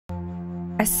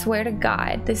I swear to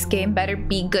God, this game better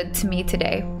be good to me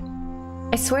today.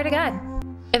 I swear to God.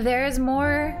 If there is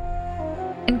more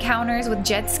encounters with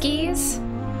jet skis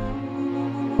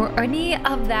or any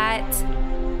of that,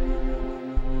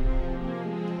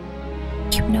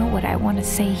 you know what I want to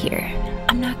say here.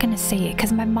 I'm not gonna say it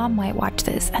because my mom might watch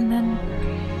this and then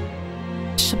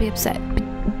she'll be upset.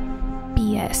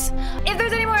 BS. If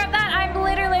there's any more of that, I'm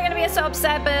literally gonna be so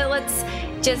upset, but let's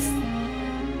just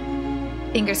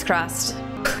fingers crossed.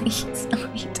 Please,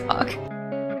 let me talk.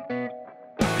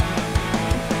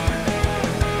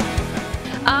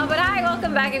 But hi,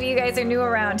 welcome back if you guys are new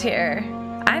around here.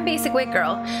 I'm Basic Wit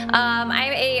Girl. I'm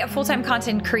a full-time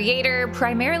content creator,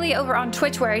 primarily over on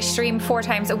Twitch where I stream 4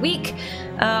 times a week.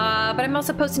 But I'm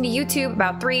also posting to YouTube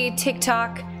about 3,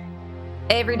 TikTok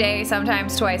every day,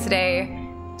 sometimes twice a day,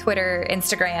 Twitter,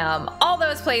 Instagram, all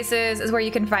those places is where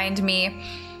you can find me.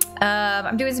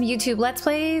 I'm doing some YouTube Let's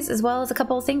Plays as well as a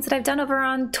couple of things that I've done over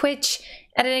on Twitch,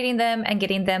 editing them and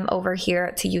getting them over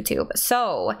here to YouTube.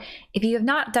 So if you have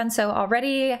not done so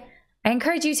already, I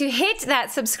encourage you to hit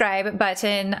that subscribe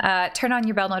button, turn on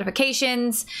your bell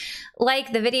notifications,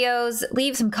 like the videos,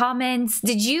 leave some comments.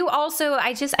 Did you also,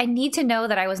 I need to know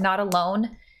that I was not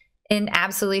alone in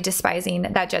absolutely despising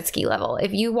that jet ski level.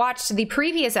 If you watched the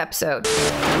previous episode,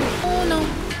 oh no,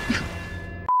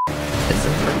 this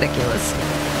is ridiculous.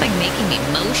 It's like making me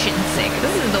motion sick.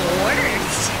 This is the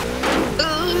worst.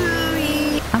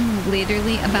 I'm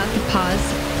literally about to pause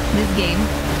this game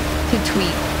to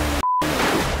tweet.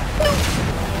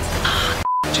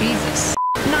 Jesus.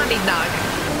 Naughty dog.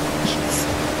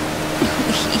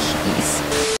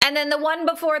 Please. And then the one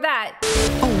before that.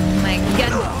 Oh my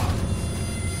god.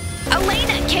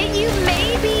 Elena, can you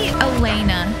maybe?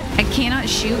 Elena, I cannot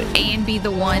shoot and be the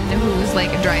one who's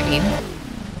like driving.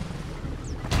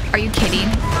 Are you kidding?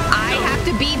 I have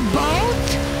to be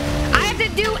both? I have to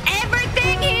do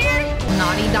everything here?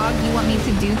 Naughty dog, you want me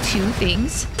to do 2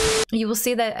 things? You will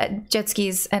see that jet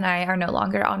skis and I are no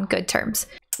longer on good terms.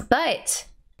 But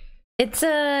it's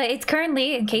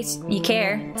currently, in case you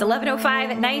care, it's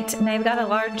 11:05 at night and I've got a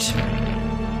large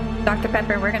Dr.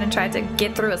 Pepper. We're gonna try to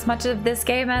get through as much of this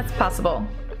game as possible.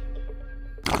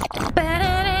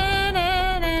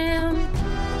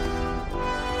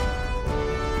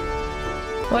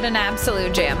 What an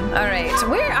absolute jam. All right,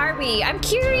 where are we? I'm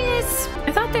curious.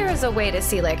 I thought there was a way to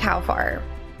see like how far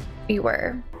we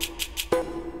were.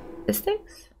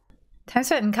 Statistics? Time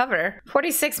spent in cover.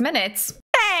 46 minutes.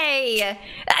 Hey,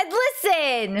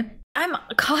 listen. I'm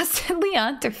constantly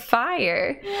under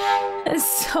fire.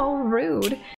 That's so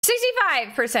rude.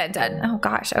 65% done. Oh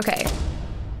gosh, okay.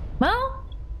 Well,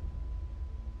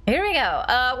 here we go.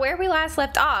 Where we last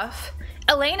left off,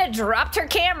 Elena dropped her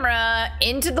camera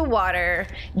into the water.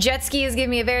 Jet ski is giving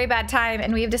me a very bad time,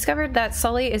 and we have discovered that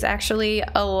Sully is actually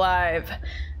alive.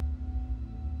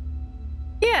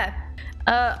 Yeah.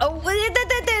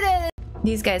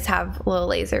 These guys have little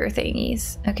laser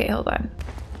thingies. Okay, hold on.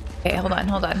 Okay, hold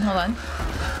on.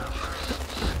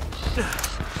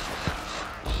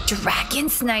 Dragon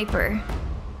sniper.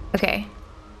 Okay.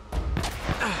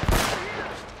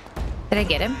 Did I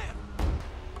get him?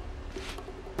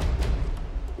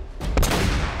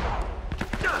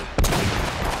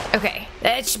 Okay,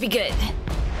 that should be good.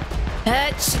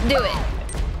 That should do it.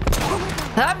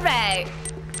 All right.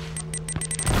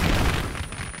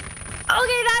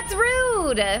 Okay, that's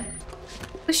rude.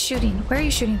 Who's shooting? Where are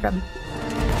you shooting from?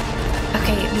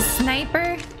 Okay, the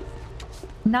sniper.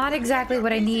 Not exactly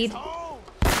what I need.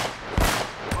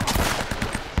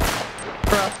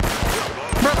 Bro.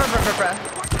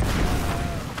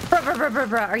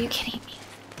 Are you kidding me?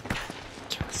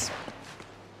 Ridiculous.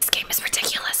 This game is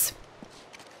ridiculous.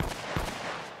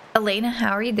 Elena,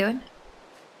 how are you doing?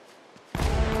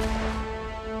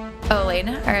 Oh,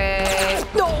 Elena. All right.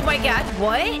 Oh my god,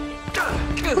 what?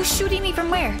 Who's shooting me from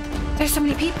where? There's so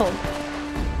many people.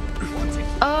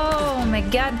 Oh my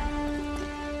god.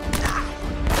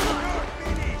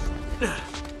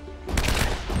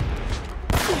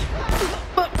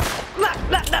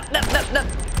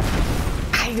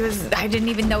 I didn't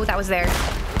even know that was there.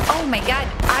 Oh my god,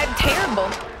 I'm terrible.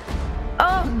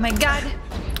 Oh my god.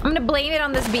 I'm gonna blame it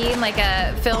on this being like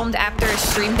a filmed after a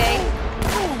stream day.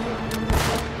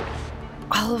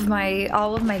 All of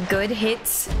my good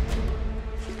hits.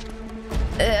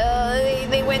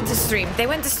 They went to stream. They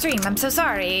went to stream. I'm so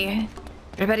sorry.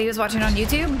 Everybody who's watching on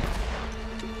YouTube.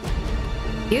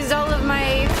 Used all of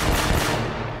my...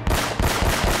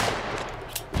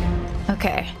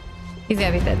 Okay. He's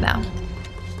gonna be dead now.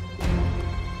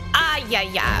 Ah,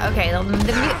 yeah. Okay.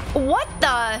 What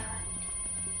the?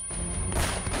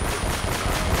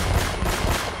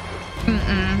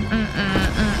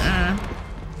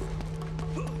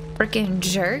 freaking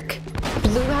jerk.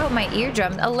 Blew out my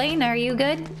eardrum. Elena, are you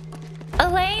good?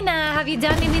 Elena, have you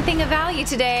done anything of value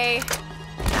today?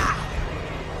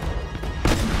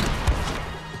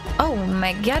 Oh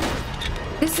my god.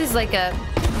 This is like a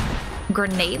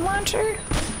grenade launcher?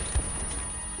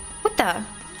 What the?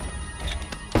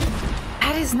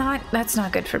 That's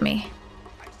not good for me.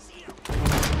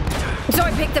 So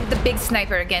I picked up the big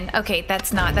sniper again. Okay,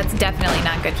 that's definitely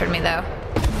not good for me though.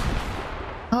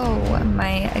 Oh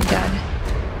my god.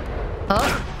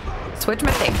 Oh, switch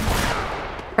my thing.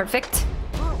 Perfect.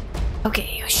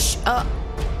 Okay, shh.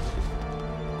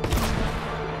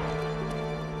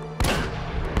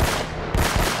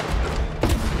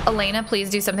 Elena, please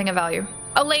do something of value.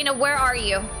 Elena, where are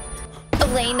you?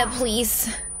 Elena,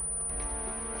 please.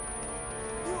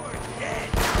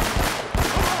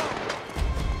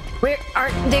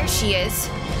 There she is.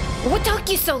 What took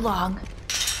you so long?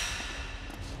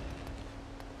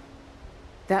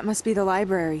 That must be the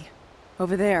library.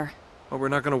 Over there. Well, we're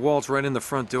not gonna waltz right in the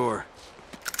front door.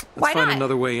 Why Let's find not?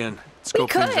 another way in. We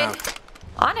Scope things could. out.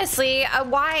 Honestly,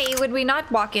 why would we not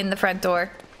walk in the front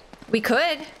door? We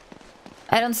could.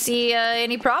 I don't see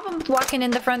any problem with walking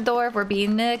in the front door if we're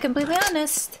being completely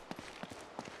honest.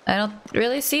 I don't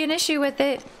really see an issue with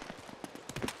it.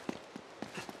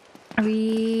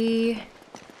 We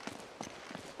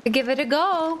could give it a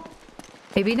go.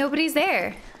 Maybe nobody's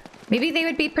there. Maybe they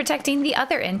would be protecting the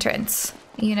other entrance,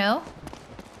 you know?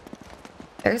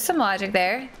 There's some logic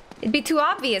there. It'd be too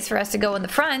obvious for us to go in the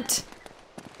front.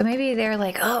 But maybe they're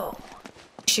like, oh,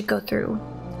 we should go through.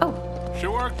 Oh. She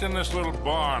worked in this little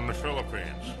bar in the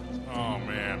Philippines. Oh,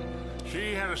 man.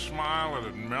 She had a smile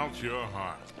that'd melt your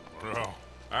heart. Bro,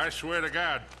 I swear to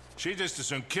God, she'd just as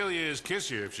soon kill you as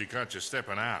kiss you if she caught you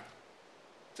stepping out.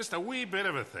 Just a wee bit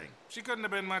of a thing. She couldn't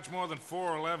have been much more than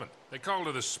 4'11". They called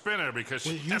her the spinner because she...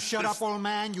 Will you shut up, old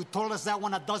man? You told us that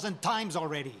one a dozen times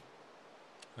already.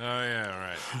 Oh, yeah,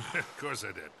 right. Of course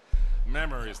I did.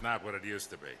 Memory's not what it used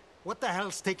to be. What the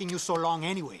hell's taking you so long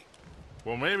anyway?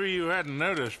 Well, maybe you hadn't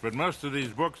noticed, but most of these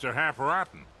books are half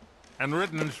rotten. And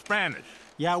written in Spanish.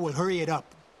 Yeah, well, hurry it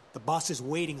up. The boss is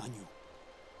waiting on you.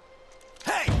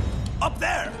 Hey! Up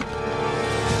there!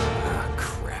 Ah,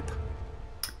 crap.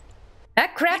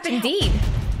 That crap indeed.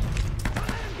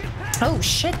 Oh,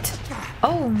 shit.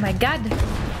 Oh, my God.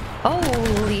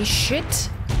 Holy shit.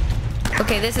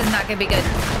 Okay, this is not gonna be good.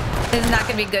 This is not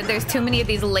gonna be good. There's too many of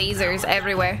these lasers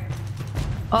everywhere.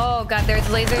 Oh, God, there's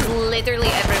lasers literally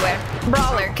everywhere.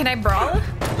 Brawler. Can I brawl?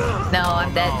 No,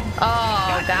 I'm dead.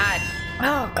 Oh, God.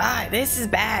 Oh, God, this is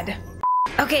bad.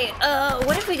 Okay,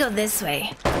 what if we go this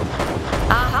way?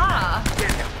 Aha!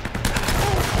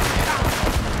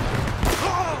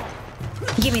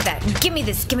 Give me that. Give me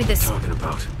this. Give me this. Talking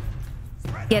about.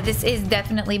 Yeah, this is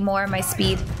definitely more my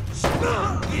speed.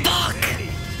 Fuck!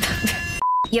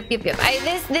 Yep.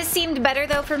 This seemed better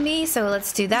though for me, so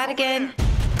let's do that again.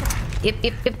 Yep.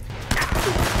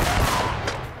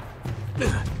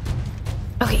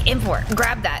 Okay, M4.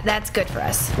 Grab that. That's good for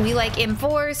us. We like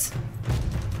M4s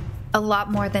a lot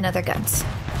more than other guns.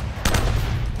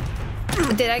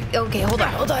 Did I? Okay, hold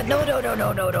on.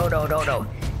 No.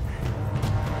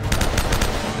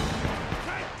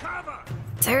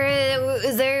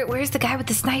 Is there, where's the guy with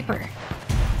the sniper?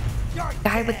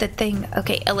 Guy with the thing.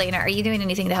 Okay, Elena, are you doing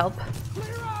anything to help?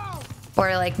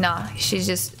 Or like, nah, she's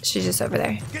just over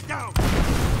there. Get down!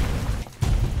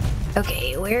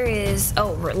 Okay, where is,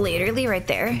 oh, literally right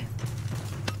there.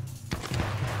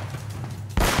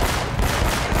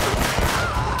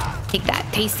 Take that,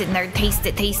 taste it, nerd, taste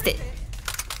it.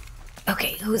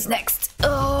 Okay, who's next?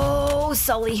 Oh,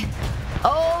 Sully.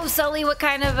 Oh, Sully, what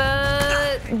kind of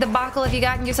debacle have you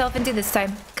gotten yourself into this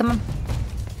time? Come on.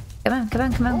 I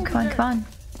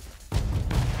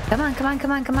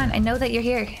know that you're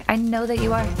here. I know that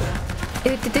you are.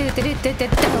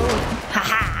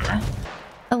 Haha.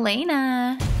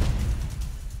 Elena.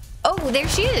 Oh, there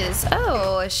she is.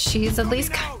 Oh, she's at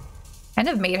least kind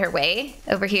of made her way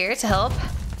over here to help.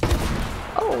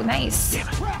 Oh, nice.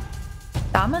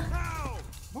 Dama?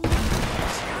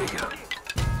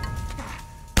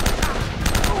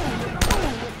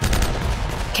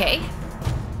 Okay.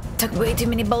 Took way too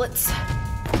many bullets.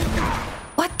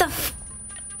 What the f—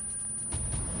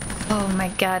 Oh my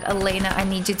god, Elena, I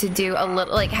need you to do a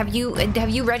little, like, have you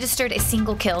registered a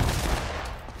single kill?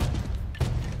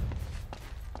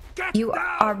 You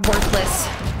are worthless.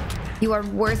 You are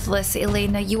worthless,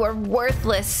 Elena. You are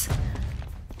worthless.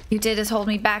 You did is hold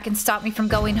me back and stop me from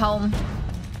going home.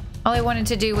 All I wanted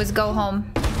to do was go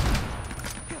home.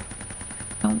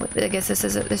 Oh, I guess this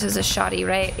is a shoddy,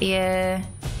 right? Yeah.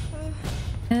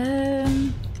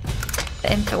 The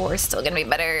M4 is still gonna be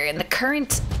better, and the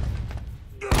current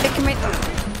Pick him right.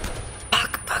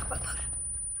 Fuck.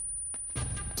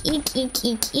 Eek.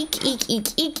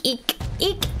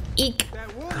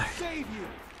 That won't save you.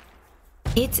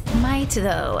 It might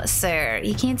though, sir.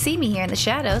 You can't see me here in the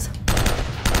shadows.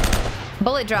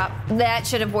 Bullet drop. That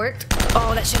should have worked.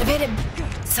 Oh, that should have hit him.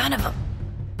 Son of a...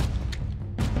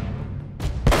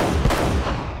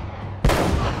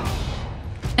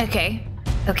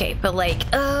 Okay, but like,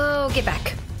 oh, get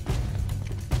back.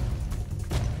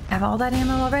 I have all that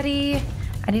ammo already.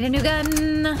 I need a new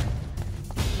gun.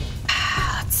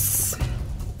 Let's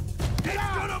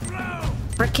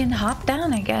frickin' hop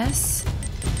down, I guess.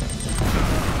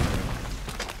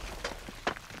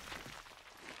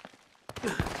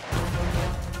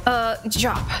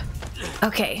 Drop.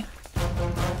 Okay.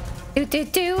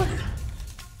 Do.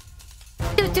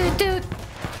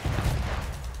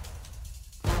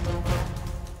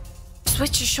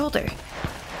 Switch your shoulder.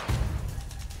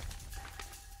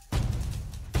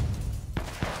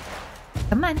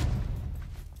 Come on.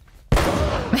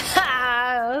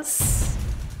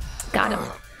 Got him.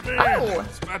 Oh!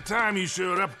 It's about time you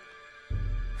showed up.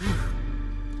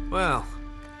 Well,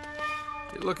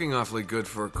 you're looking awfully good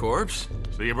for a corpse.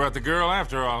 So you brought the girl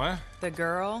after all, huh? The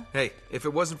girl? Hey, if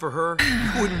it wasn't for her,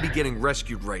 you wouldn't be getting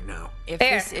rescued right now. If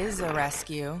Fair. this is a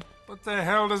rescue. What the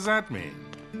hell does that mean?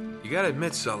 You gotta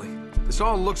admit, Sully, this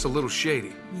all looks a little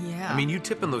shady. Yeah. I mean, you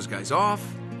tipping those guys off?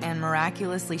 And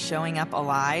miraculously showing up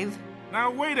alive? Now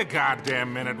wait a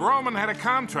goddamn minute. Roman had a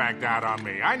contract out on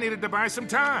me. I needed to buy some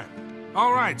time.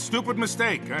 All right, stupid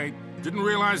mistake. I didn't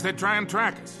realize they'd try and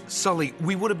track us. Sully,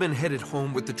 we would have been headed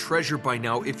home with the treasure by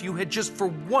now if you had just for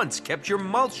once kept your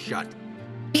mouth shut.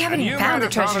 We haven't And even you found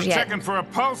might the have thought treasure of yet. checking for a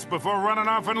pulse before running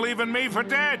off and leaving me for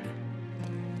dead.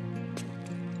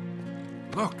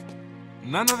 Look,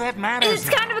 none of that matters. It's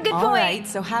kind of a good All point. right,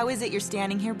 so how is it you're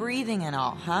standing here breathing and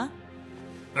all, huh?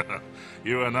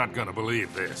 You are not gonna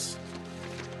believe this.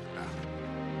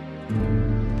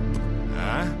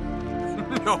 Huh?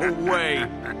 No way.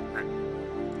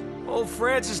 Old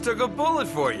Francis took a bullet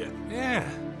for you. Yeah.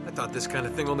 I thought this kind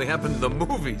of thing only happened in the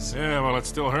movies. Yeah, well, it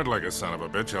still hurt like a son of a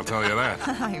bitch, I'll tell you that.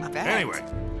 I bet. Anyway,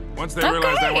 once they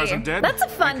realized I Okay, wasn't dead, that's a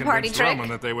fun I party convinced trick. Roman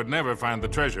that they would never find the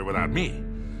treasure without me.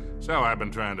 So I've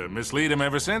been trying to mislead him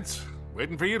ever since,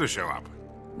 waiting for you to show up.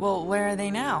 Well, where are they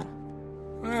now?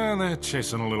 Well, they're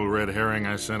chasing a little red herring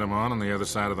I sent him on the other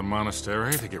side of the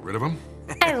monastery to get rid of him.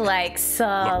 I like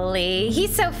Sully.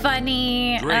 He's so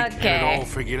funny. Drake had it all Okay.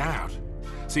 figured out.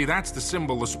 See, that's the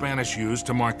symbol the Spanish used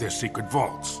to mark their secret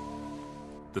vaults.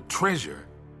 The treasure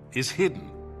is hidden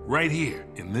right here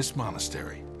in this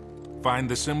monastery. Find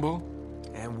the symbol,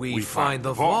 And we We find find the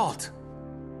the vault.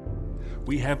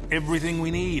 we have everything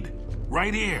we need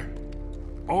right here.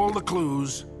 All the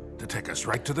clues to take us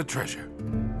right to the treasure.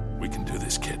 We can do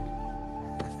this, kid.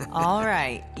 All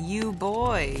right, you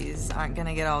boys aren't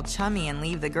gonna get all chummy and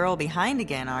leave the girl behind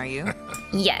again, are you?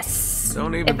 Yes.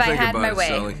 Don't even if I think had about my it, way.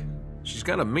 Sully. She's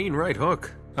got a mean right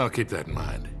hook. I'll keep that in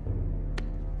mind.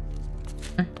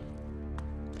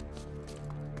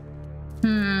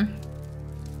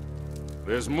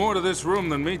 There's more to this room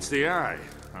than meets the eye.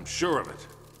 I'm sure of it.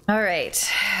 All right.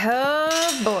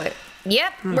 Oh boy.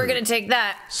 Yep, we're gonna take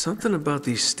that. Something about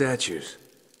these statues.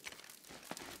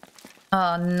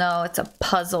 Oh no, it's a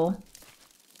puzzle.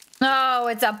 Oh,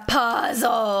 it's a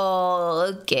puzzle.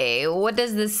 Okay, what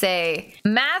does this say?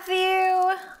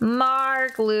 Matthew,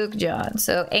 Mark, Luke, John.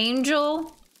 So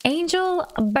angel,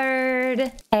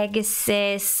 bird,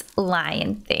 Pegasus,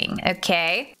 lion thing.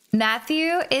 Okay.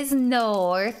 Matthew is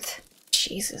north.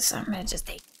 Jesus, I'm gonna just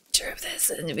take a picture of this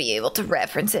and be able to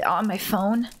reference it on my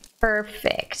phone.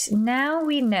 Perfect. Now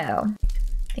we know.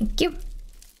 Thank you.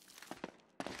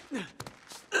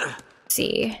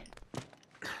 See.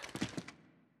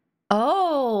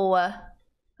 Oh.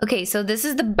 Okay, so this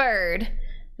is the bird.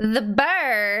 The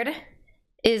bird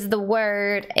is the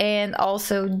word, and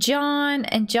also John,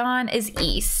 and John is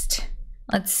east.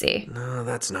 Let's see. No,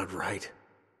 that's not right.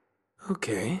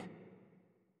 Okay.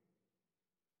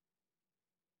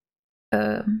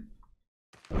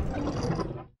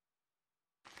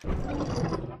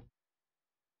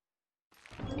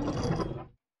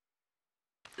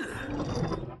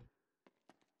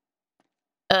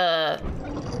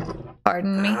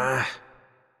 Pardon me.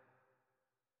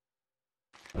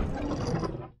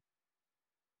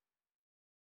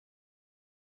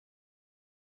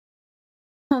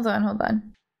 Hold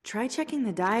on. Try checking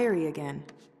the diary again.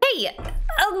 Hey,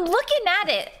 I'm looking at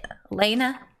it,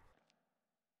 Lena.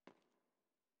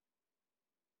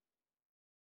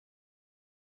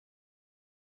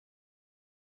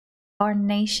 Our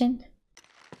nation.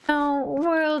 No,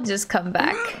 we'll just come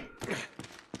back.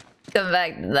 Come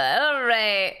back to that. All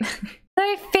right.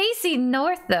 They're facing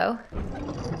north, though.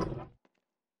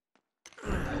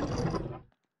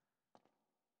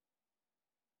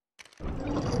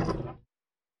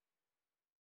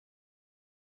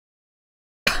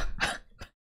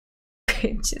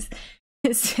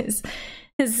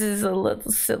 This is a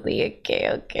little silly. Okay,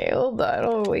 hold on.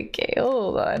 Okay,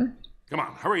 hold on. Come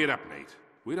on, hurry it up, Nate.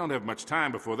 We don't have much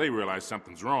time before they realize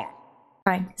something's wrong.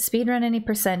 Fine. Speedrun any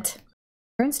percent.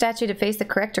 Turn statue to face the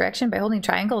correct direction by holding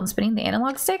triangle and spinning the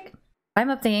analog stick. Climb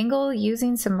up the angle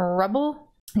using some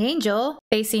rubble. The angel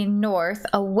facing north,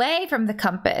 away from the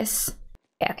compass.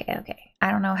 Okay.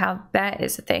 I don't know how that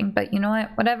is a thing, but you know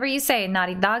what? Whatever you say,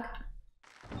 naughty dog.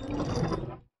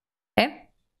 Okay.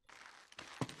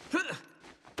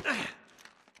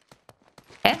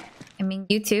 I mean,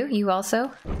 you too. You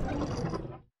also.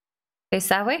 Face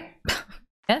that way.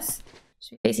 Yes.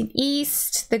 Should be facing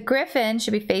east. The griffin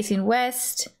should be facing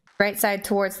west. Right side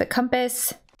towards the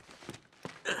compass.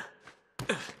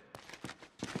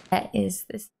 That is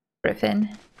this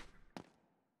griffin.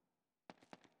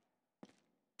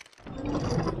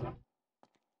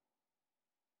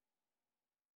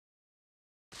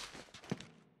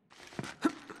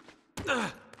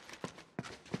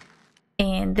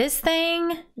 And this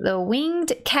thing, the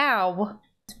winged cow,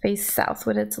 face south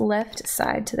with its left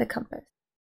side to the compass.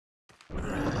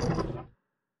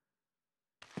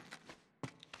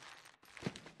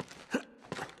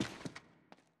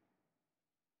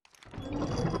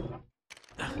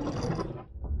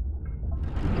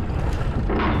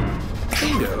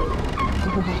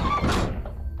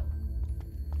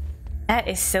 That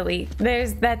is silly.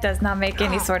 That does not make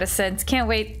any sort of sense. Can't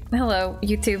wait. Hello,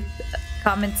 YouTube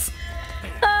comments.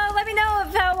 Let me know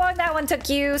of how long that one took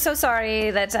you. So sorry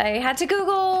that I had to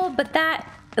Google, but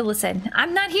listen,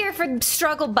 I'm not here for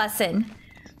struggle bussing.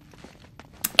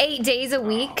 8 days a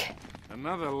week.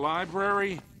 Another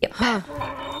library? Yep.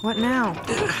 What now?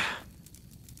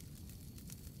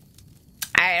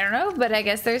 I don't know, but I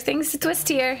guess there's things to twist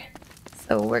here.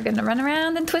 So we're gonna run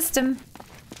around and twist them.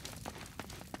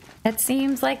 That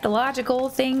seems like the logical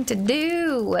thing to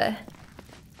do.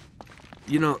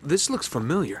 You know, this looks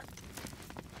familiar.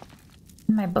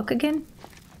 My book again?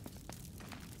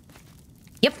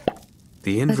 Yep.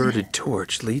 The inverted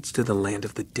torch leads to the land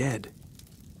of the dead.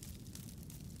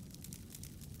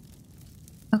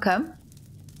 Okay.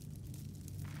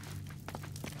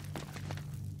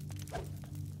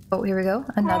 Oh, here we go.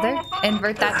 Another.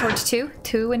 Invert that torch too.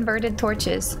 2 inverted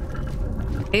torches.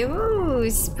 Ooh,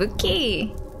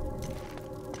 spooky.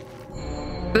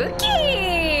 Spooky!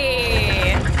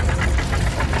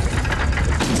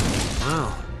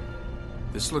 Wow.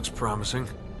 This looks promising.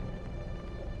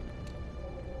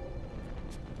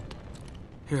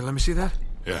 Here, let me see that.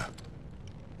 Yeah.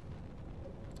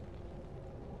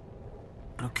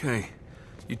 Okay.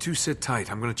 You two sit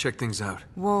tight. I'm gonna check things out.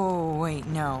 Whoa, wait,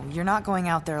 no. You're not going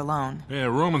out there alone. Yeah,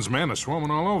 Roman's men are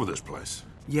swarming all over this place.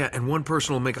 Yeah, and one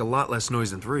person will make a lot less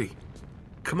noise than 3.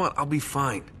 Come on, I'll be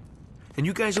fine. And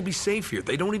you guys will be safe here.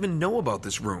 They don't even know about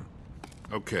this room.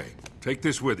 Okay, take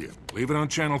this with you. Leave it on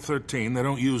channel 13. They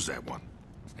don't use that one.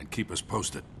 And keep us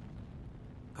posted.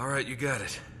 All right, you got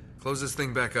it. Close this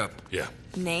thing back up. Yeah.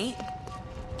 Nate?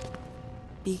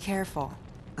 Be careful.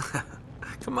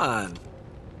 Come on.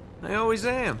 I always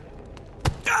am.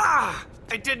 Ah!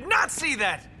 I did not see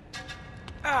that!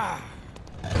 Ah!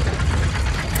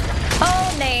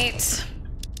 Oh, Nate.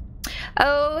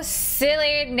 Oh,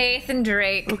 silly Nathan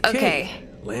Drake. Okay.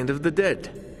 Land of the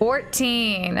dead.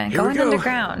 14. Here Going we go.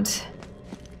 underground.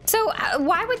 So,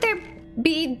 why would there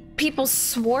be people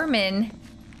swarming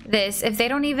this if they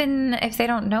don't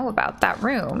know about that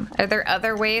room? Are there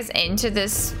other ways into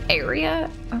this area?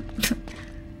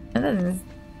 That doesn't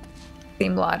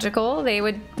seem logical.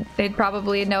 They'd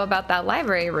probably know about that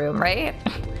library room, right?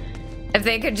 If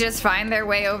they could just find their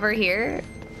way over here.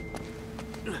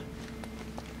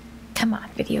 Come on,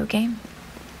 video game.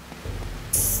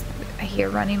 I hear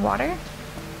running water.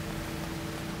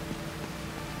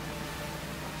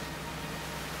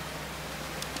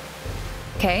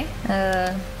 Okay.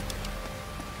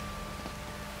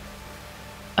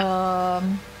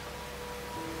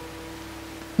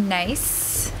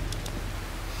 Nice.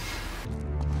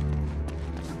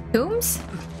 Tombs?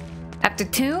 After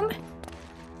tomb?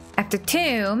 After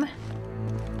tomb?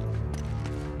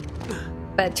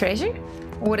 But treasure?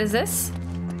 What is this?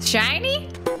 Shiny?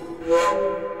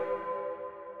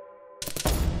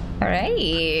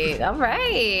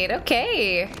 Alright,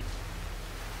 okay.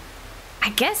 I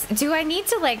guess, do I need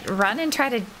to like run and try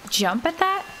to jump at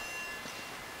that?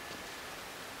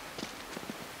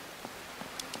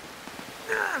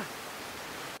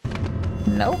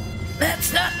 Nope.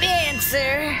 That's not the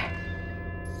answer.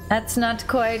 That's not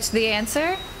quite the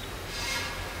answer.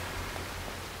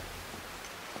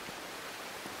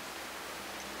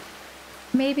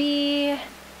 Maybe...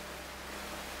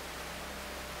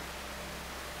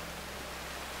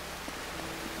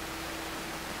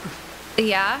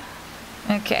 Yeah?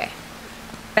 Okay.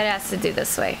 But it has to do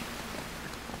this way.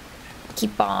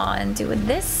 Keep on doing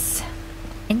this.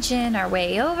 Inching our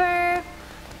way over.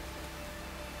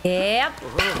 Yep.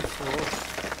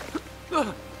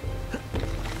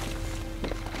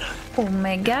 Oh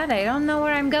my god, I don't know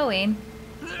where I'm going.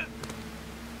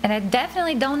 And I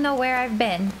definitely don't know where I've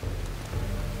been.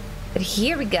 But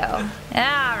here we go.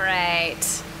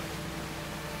 Alright.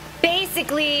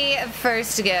 Basically,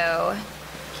 first to go.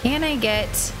 Can I get...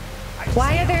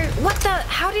 Why are there... What the...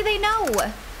 How do they know?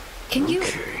 Can you...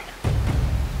 Okay.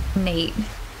 Nate.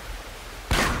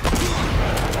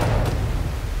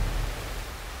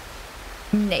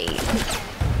 Nate.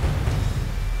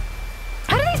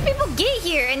 How do these people get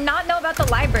here and not know about the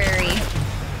library?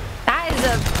 That is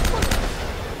a...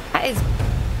 That is...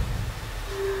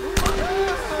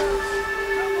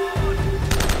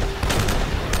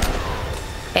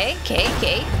 Okay, okay,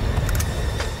 okay.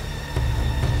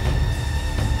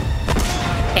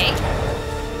 Okay.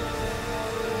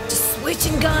 Just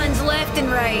switching guns left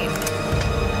and right.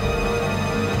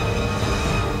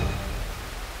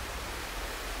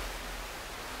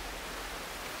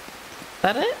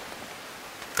 That it?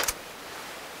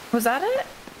 Was that it?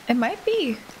 It might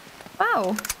be.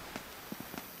 Wow.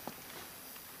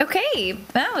 Okay,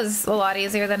 that was a lot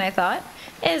easier than I thought.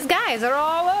 His guys are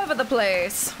all over the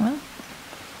place. Well.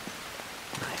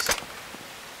 Nice.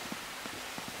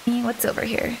 What's over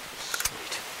here?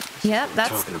 Sweet. Yep,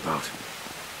 that's... Talking about.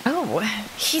 Oh,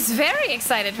 he's very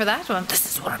excited for that one. This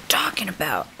is what I'm talking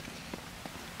about.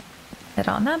 Head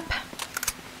on up.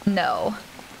 No.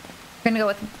 We're gonna go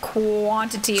with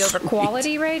quantity over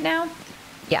quality right now.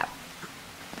 Yeah.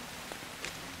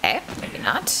 Okay, maybe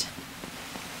not.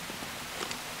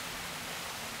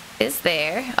 Is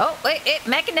there? Oh, wait,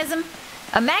 mechanism.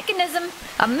 A mechanism.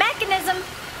 A mechanism.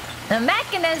 A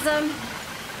mechanism.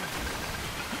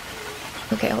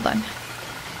 Okay, hold on.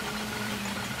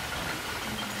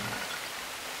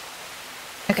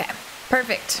 Okay,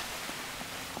 perfect.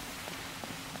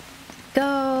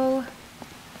 Go.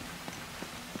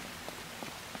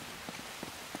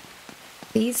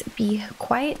 Please be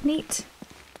quiet, Nate.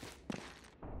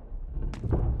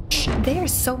 There are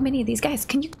so many of these guys.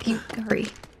 Can you hurry?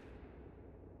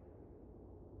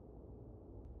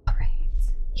 All right,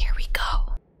 here we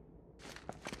go.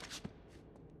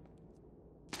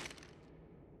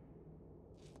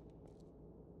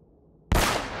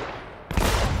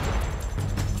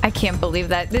 I can't believe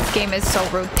that. This game is so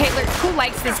rude. Taylor, who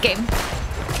likes this game?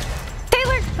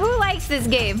 Taylor, who likes this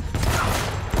game?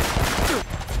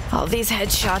 All these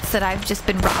headshots that I've just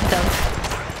been robbed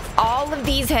of. All of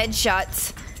these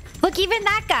headshots. Look, even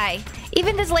that guy.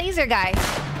 Even this laser guy.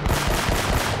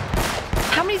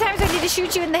 How many times do I need to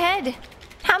shoot you in the head?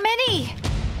 How many?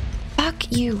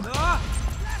 Fuck you.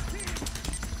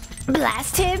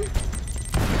 Blast him?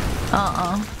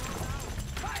 Uh-uh.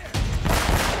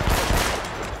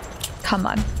 Come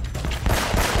on.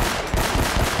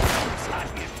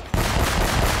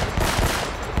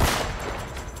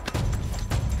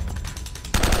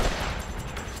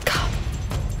 Come.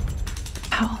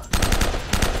 Ow.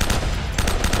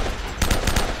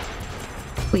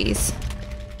 Please.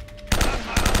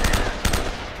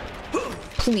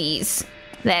 Please.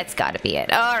 That's gotta be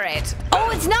it. Alright.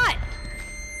 Oh, it's not!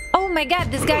 Oh my god,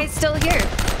 this guy's still here.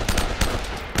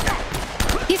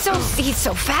 He's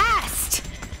so fast!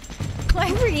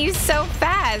 Why were you so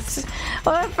fast?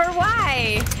 Well, for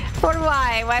why? For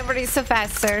why? Why were you so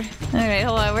fast, sir? Alright,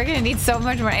 hold on. We're gonna need so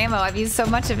much more ammo. I've used so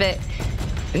much of it.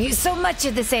 I've used so much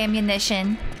of this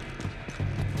ammunition.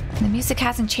 The music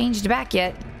hasn't changed back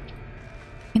yet.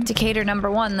 Indicator number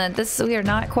 1 that we are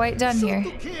not quite done here.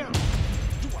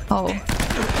 Oh.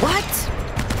 What?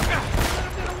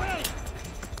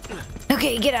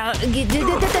 Okay, get out.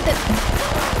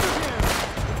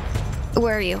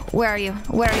 Where are you? Where are you?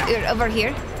 Where are you? Over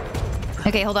here?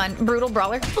 Okay, hold on. Brutal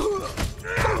brawler.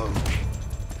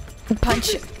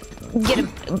 Punch. Get him.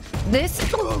 This.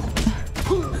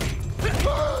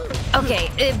 Okay,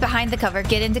 behind the cover.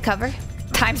 Get into cover.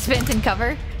 Time spent in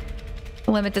cover.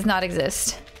 The limit does not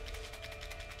exist.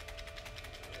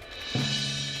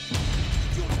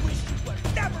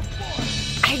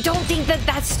 I don't think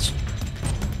that's...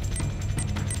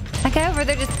 That guy over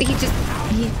there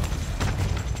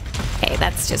Okay,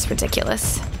 that's just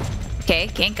ridiculous. Okay,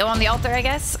 can't go on the altar, I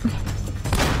guess.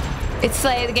 It's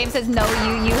like the game says no,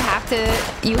 you have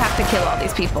to kill all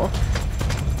these people.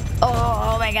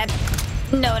 Oh my god.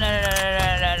 No.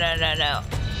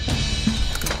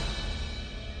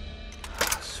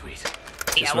 Sweet.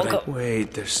 Yeah, we'll go.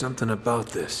 Wait, there's something about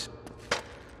this.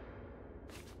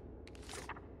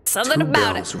 Something Two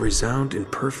about bells it. resound in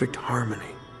perfect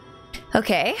harmony.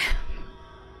 Okay.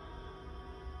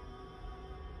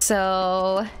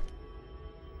 So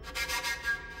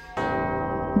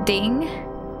ding.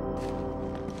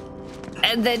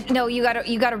 And then no, you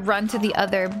gotta run to the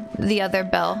other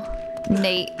bell.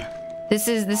 Nate. This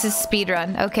is speed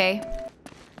run, okay.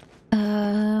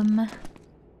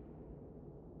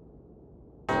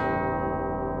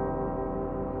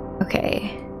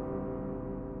 Okay.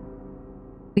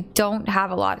 We don't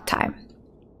have a lot of time.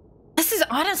 This is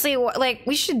honestly like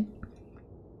we should.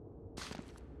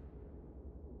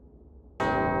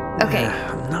 Okay.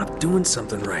 I'm not doing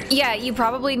something right. Yeah, you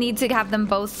probably need to have them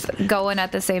both going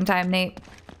at the same time, Nate.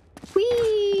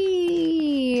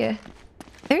 Whee!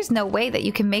 There's no way that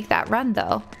you can make that run,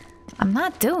 though. I'm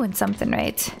not doing something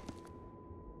right.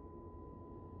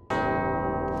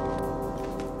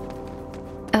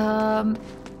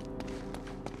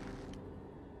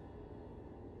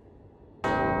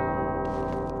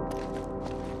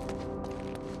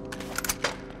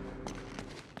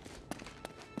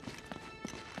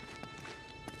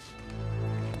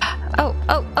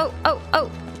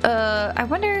 I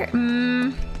wonder. I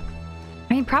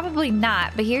mean, probably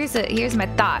not. But here's my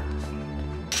thought.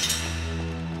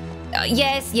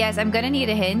 Yes, I'm gonna need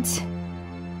a hint.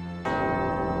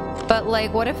 But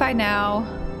like, what if I now?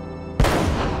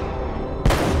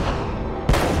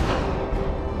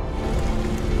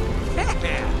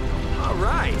 Yeah. All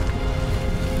right.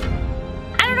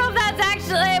 I don't know if that's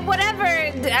actually whatever.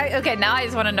 Okay, now I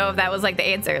just want to know if that was like the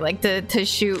answer, like to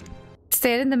shoot.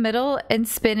 Stand in the middle and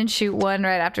spin and shoot one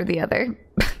right after the other.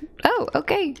 Oh,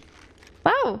 okay.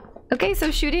 Wow. Okay, so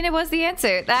shooting it was the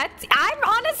answer.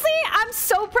 I'm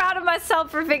so proud of myself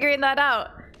for figuring that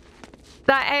out.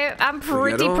 I'm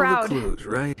pretty proud. We got all the clues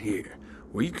right here.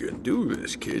 We can do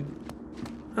this, kid.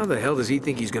 How the hell does he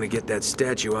think he's gonna get that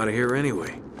statue out of here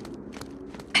anyway?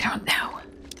 I don't know.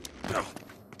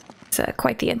 It's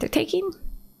quite the undertaking.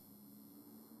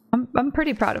 I'm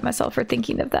pretty proud of myself for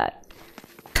thinking of that.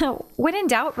 When in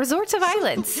doubt, resort to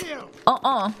violence.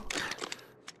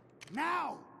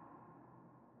 Now.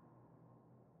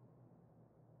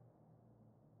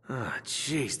 Ah,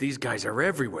 jeez, these guys are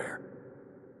everywhere.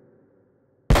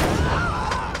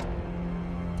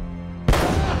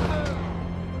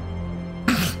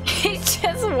 He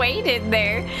just waited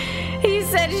there. He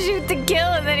said shoot to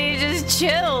kill and then he just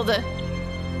chilled.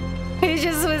 He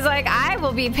just was like, I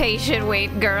will be patient,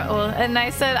 wait, girl. And I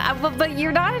said, but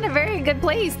you're not in a very good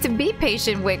place to be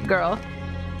patient, wait, girl.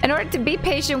 In order to be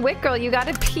patient, wait, girl, you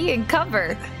gotta pee and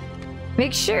cover.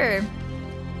 Make sure.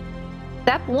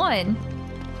 Step 1.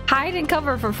 Hide and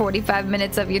cover for 45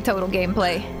 minutes of your total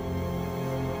gameplay.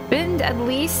 Spend at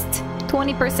least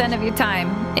 20% of your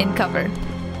time in cover.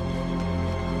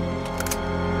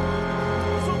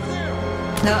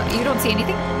 No, you don't see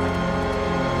anything?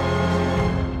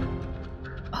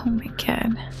 Oh my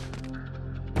god.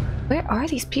 Where are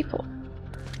these people?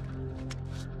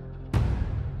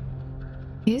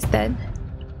 He's dead.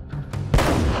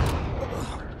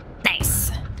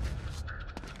 Nice.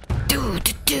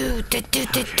 Do.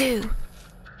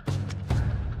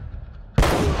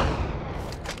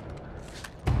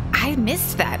 I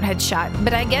missed that headshot,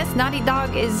 but I guess Naughty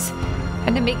Dog is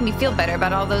gonna make me feel better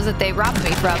about all those that they robbed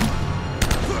me from.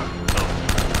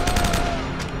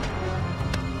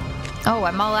 Oh,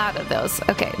 I'm all out of those.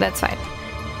 Okay, that's fine.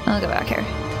 I'll go back here.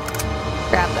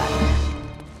 Grab that.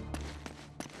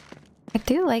 I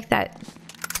do like that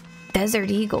Desert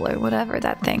Eagle or whatever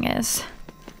that thing is.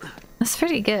 That's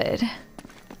pretty good.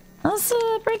 That's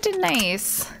pretty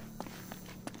nice.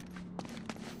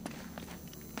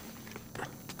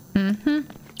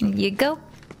 You go.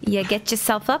 You get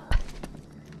yourself up.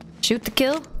 Shoot the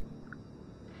kill.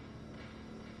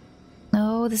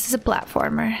 Oh, this is a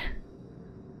platformer.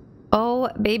 Oh,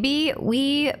 baby,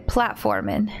 we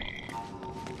platforming.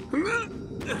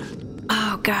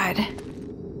 Oh, God.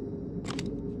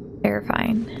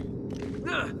 Terrifying.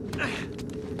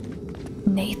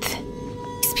 Nate,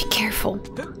 just be careful.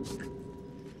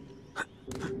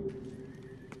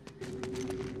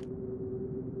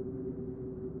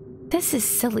 This is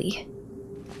silly.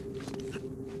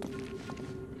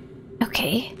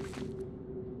 Okay.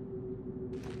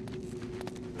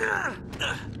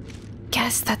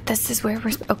 Guess that this is where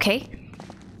we're... Okay.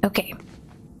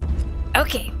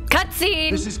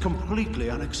 Cutscene! This is completely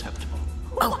unacceptable.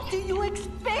 What do you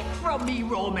expect from me,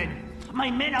 Roman? My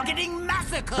men are getting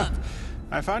massacred!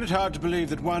 I find it hard to believe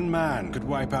that one man could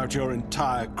wipe out your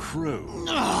entire crew.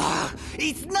 Ugh,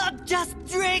 it's not just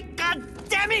Drake, god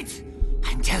damn it!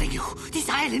 I'm telling you, this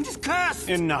island is cursed!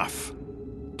 Enough.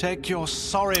 Take your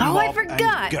sorry Oh, I mop forgot.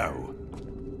 and go.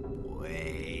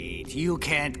 Wait, you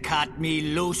can't cut me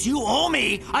loose. You owe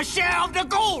me a share of the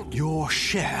gold! Your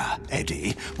share,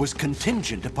 Eddie, was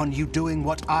contingent upon you doing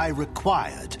what I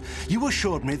required. You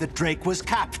assured me that Drake was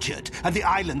captured and the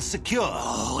island secure.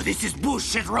 Oh, this is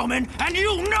bullshit, Roman, and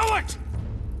you know it!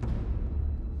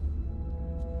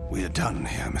 We are done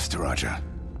here, Mr. Roger.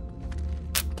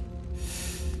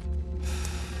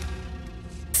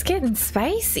 It's getting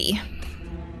spicy.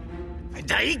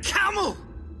 Dai camo!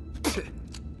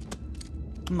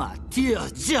 Mattia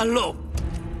Giallo!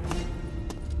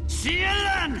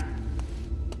 Cielan!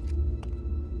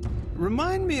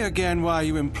 Remind me again why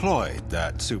you employed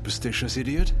that superstitious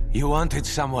idiot. You wanted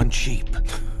someone cheap.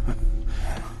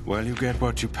 Well, you get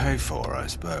what you pay for, I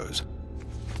suppose.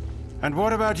 And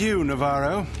what about you,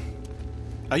 Navarro?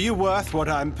 Are you worth what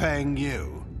I'm paying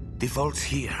you? The vault's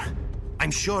here.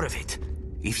 I'm sure of it.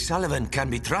 If Sullivan can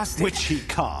be trusted... Which he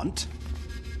can't.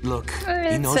 Look, he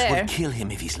It's knows fair. we'll kill him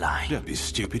if he's lying. Don't be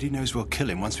stupid. He knows we'll kill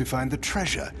him once we find the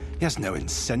treasure. He has no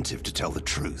incentive to tell the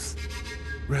truth.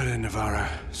 Really, Navarro,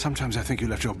 sometimes I think you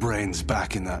left your brains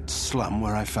back in that slum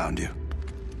where I found you.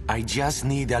 I just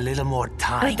need a little more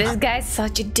time. But this guy's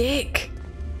such a dick.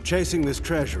 Chasing this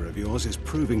treasure of yours is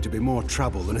proving to be more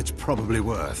trouble than it's probably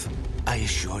worth. I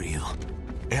assure you,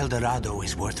 El Dorado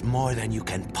is worth more than you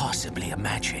can possibly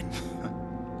imagine.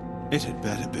 It had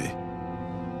better be.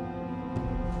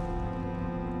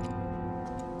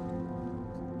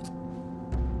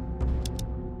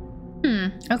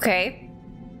 Okay.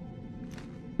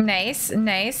 Nice,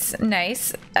 nice,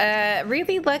 nice.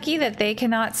 Really lucky that they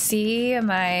cannot see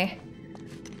my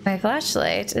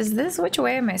flashlight. Is this, which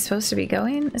way am I supposed to be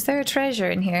going? Is there a treasure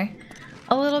in here?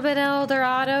 A little bit El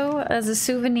Dorado as a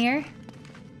souvenir?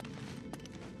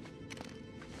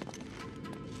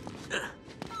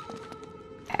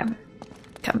 Okay.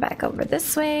 Come back over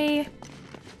this way.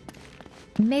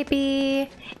 Maybe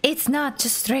it's not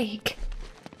just Drake.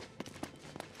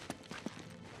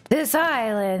 This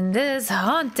island is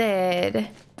haunted.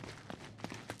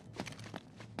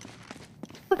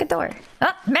 Look at door.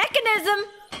 Oh, mechanism!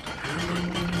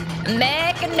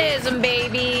 Mechanism,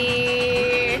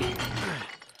 baby!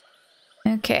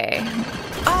 Okay.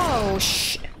 Oh,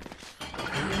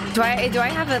 do I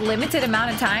have a limited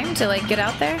amount of time to, like, get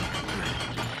out there?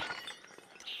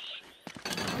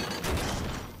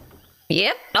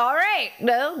 Yep, alright.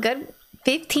 Well, good.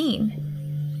 15.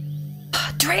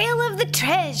 Trail of the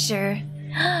treasure.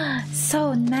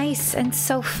 So nice and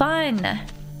so fun.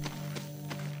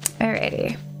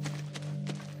 Alrighty.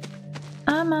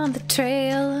 I'm on the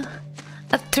trail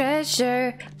of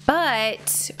treasure,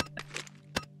 but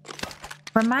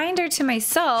reminder to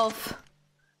myself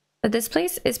that this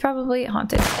place is probably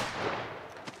haunted.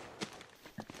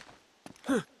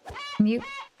 Mute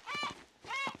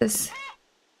this.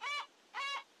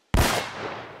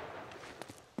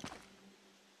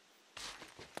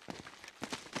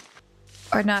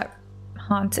 Are not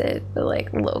haunted, but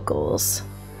like locals.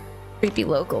 Creepy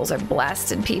locals are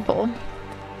blasting people.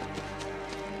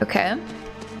 Okay.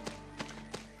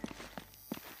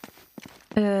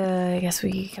 I guess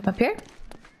we come up here.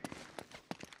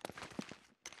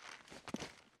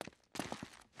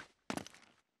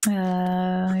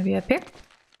 Maybe up here.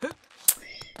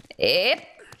 Yep.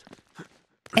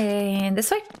 And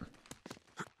this way.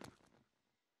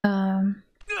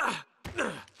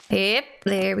 Yep,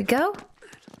 there we go.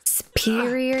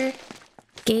 Superior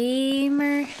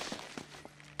gamer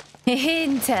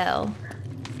intel.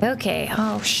 Okay,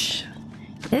 oh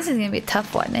this is gonna be a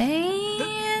tough one.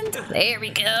 And there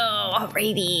we go.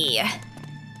 Alrighty.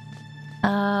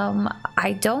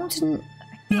 I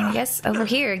guess over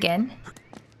here again.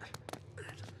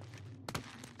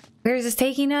 Where is this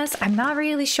taking us? I'm not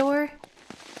really sure.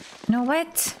 You know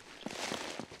what?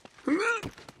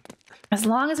 As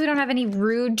long as we don't have any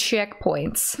rude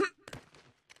checkpoints,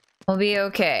 we'll be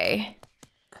okay.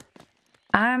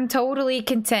 I'm totally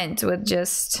content with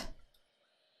just...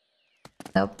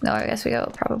 Nope, no, I guess we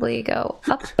probably go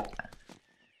up.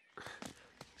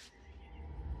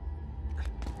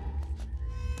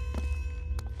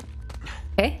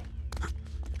 Okay.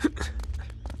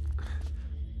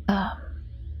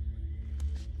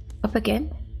 Up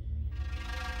again.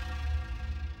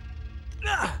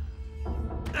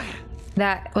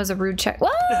 That was a rude check. Whoa,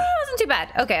 it wasn't too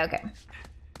bad. Okay, okay.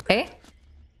 Okay.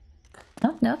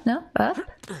 No. Up.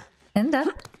 And up.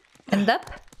 And up.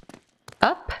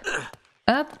 Up.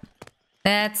 Up.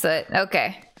 That's it.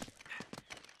 Okay.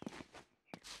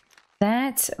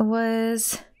 That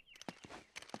was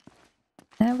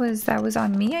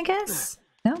on me, I guess?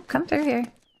 No, come through here.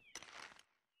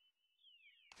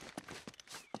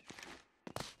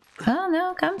 Oh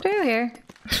no, come through here.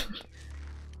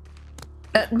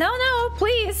 No,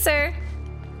 please, sir.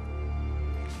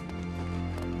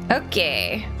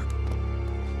 Okay.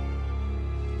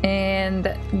 And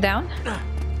down.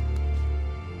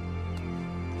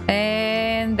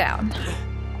 And down.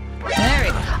 There we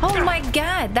go. Oh my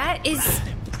god, that is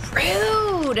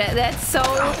rude. That's so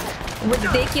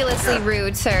ridiculously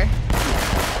rude, sir.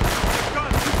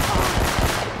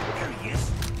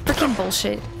 Freaking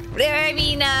bullshit. I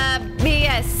mean,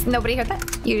 yes, nobody heard that.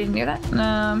 You didn't hear that.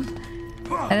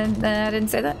 I didn't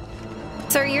say that.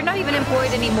 Sir, you're not even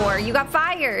employed anymore. You got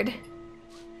fired.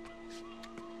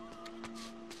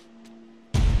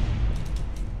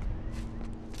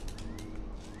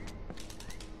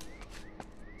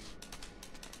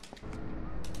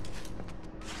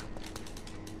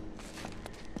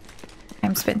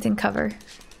 I'm spent in cover.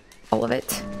 All of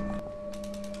it.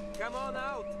 Come on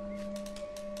out.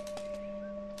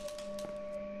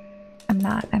 I'm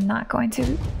not going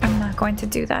to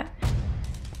do that.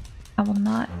 I will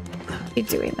not be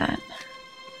doing that.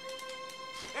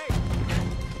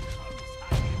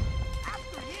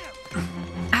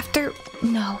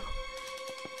 No.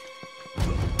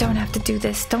 Don't have to do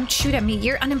this. Don't shoot at me.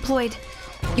 You're unemployed.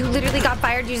 You literally got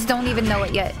fired. You just don't even know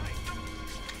it yet.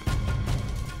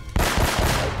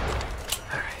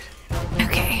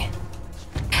 Okay.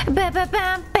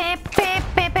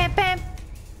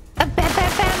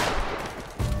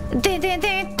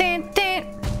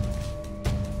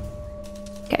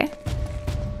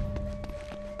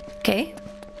 Okay.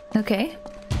 Okay.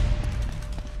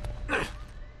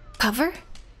 Cover?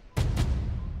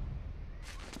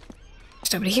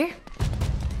 There's nobody here.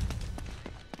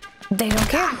 They don't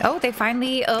care. Oh, they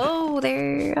finally... Oh,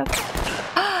 they're...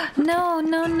 No,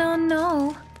 no, no,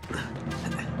 no.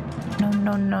 No,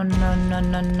 no, no, no, no,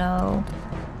 no, no.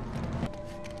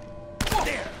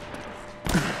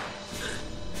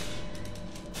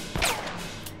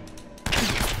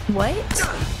 What?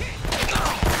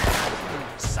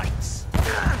 Sights.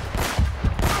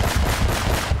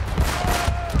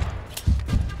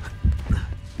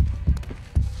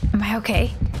 Am I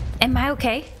okay? Am I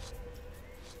okay?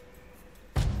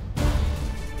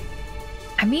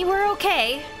 I mean, we're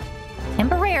okay.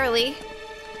 Temporarily.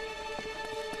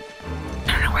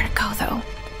 I don't know where to go, though.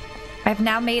 I've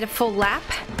now made a full lap.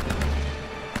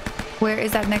 Where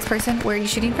is that next person? Where are you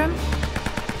shooting from?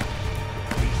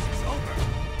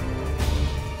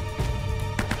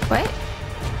 What?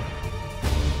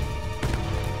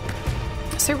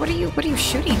 Sir, what are you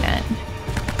shooting at?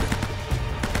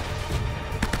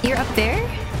 You're up there?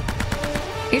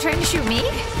 You're trying to shoot me?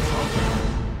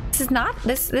 This is not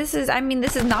this is I mean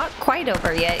this is not quite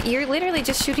over yet. You're literally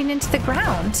just shooting into the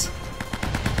ground.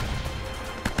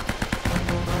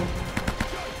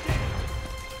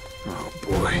 Oh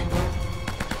boy.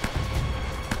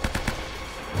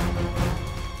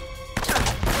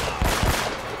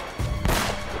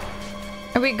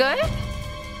 Are we good?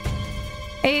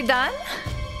 Are you done?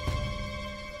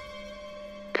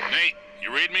 Nate,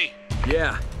 you read me?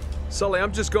 Yeah. Sully,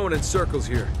 I'm just going in circles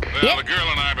here. Well, Yeah. the girl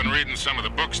and I have been reading some of the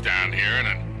books down here, and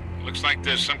it looks like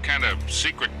there's some kind of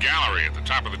secret gallery at the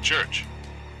top of the church.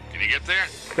 Can you get there?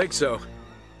 Think so.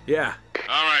 Yeah.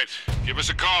 All right. Give us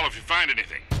a call if you find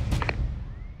anything.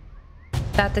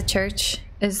 That the church?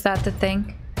 Is that the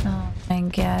thing? Oh my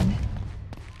god.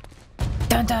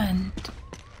 Dun dun.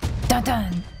 Dun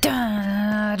dun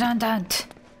dun dun dun.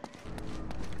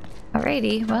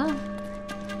 Alrighty, well.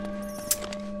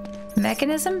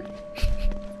 Mechanism?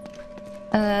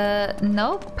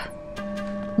 Nope.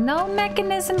 No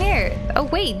mechanism here. Oh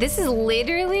wait, this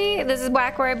is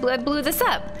back where I blew this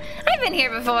up. I've been here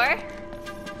before.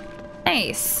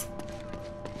 Nice.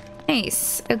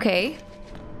 Nice, okay.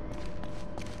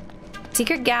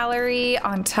 Secret gallery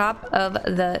on top of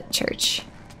the church.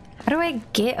 How do I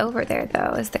get over there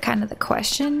though, is the kind of the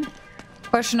question.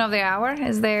 Question of the hour.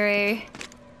 Is there a...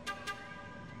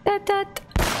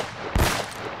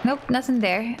 Nope, nothing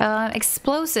there.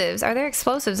 Explosives. Are there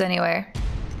explosives anywhere?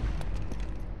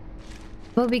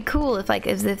 It would be cool if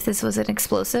if this was an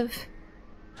explosive.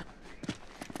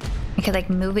 I could like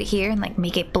move it here and like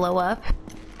make it blow up.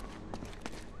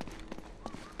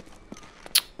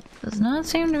 Does not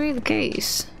seem to be the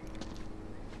case.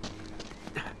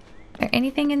 Is there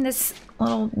anything in this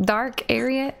little dark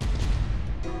area?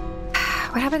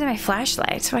 What happened to my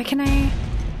flashlight? Why can I...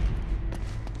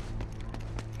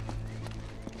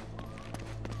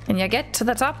 Can you get to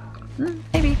the top?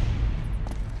 Maybe.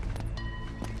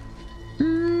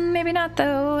 Maybe not,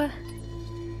 though.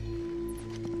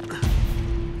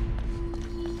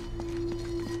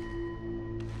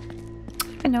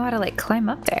 I know how to, like, climb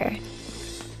up there.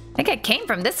 I think I came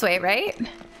from this way, right? I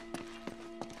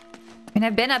mean,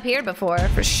 I've been up here before,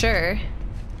 for sure.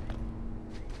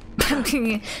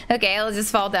 Okay, I'll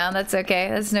just fall down. That's okay.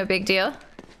 That's no big deal.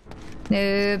 No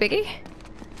biggie.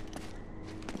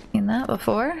 Seen that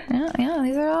before. Yeah,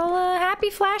 these are all happy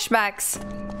flashbacks.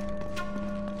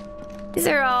 These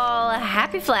are all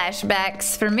happy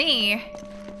flashbacks for me.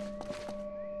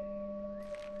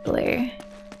 Or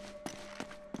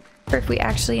if we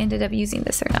actually ended up using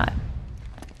this or not.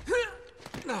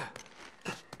 I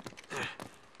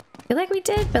feel like we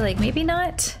did, but like maybe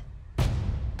not.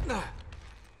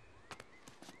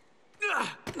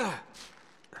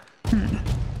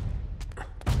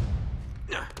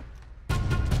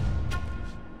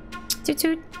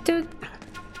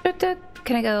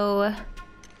 Can I go?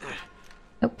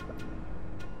 Nope.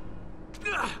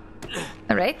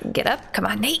 Alright, get up. Come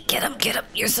on, Nate. Get up, get up.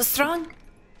 You're so strong.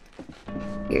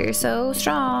 You're so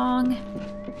strong.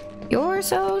 You're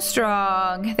so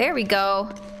strong. There we go.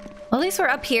 Well, at least we're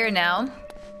up here now.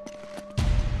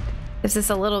 Gives us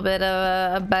a little bit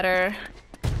of a better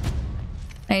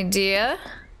idea.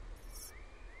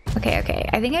 Okay.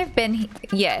 I think I've been...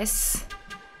 Yes.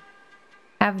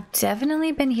 I've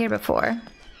definitely been here before.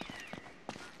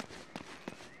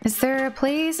 Is there a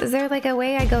place? Is there like a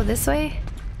way I go this way?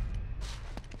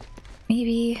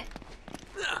 Maybe.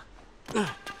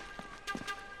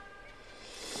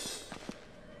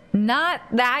 Not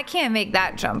that. I can't make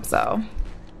that jump though.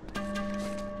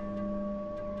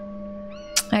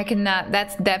 I cannot.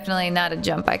 That's definitely not a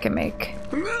jump I can make.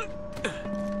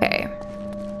 Okay.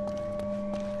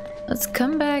 Let's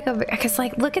come back over. Cause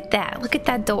like, look at that. Look at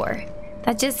that door.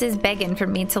 That just is begging for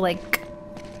me to like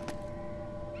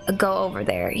go over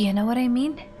there. You know what I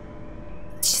mean?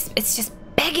 It's just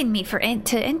begging me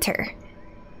to enter.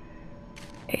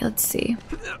 Okay, let's see.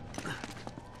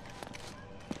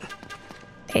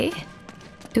 Hey,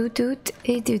 doot.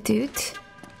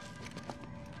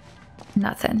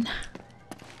 Nothing.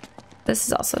 This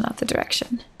is also not the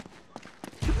direction.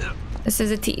 This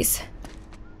is a tease.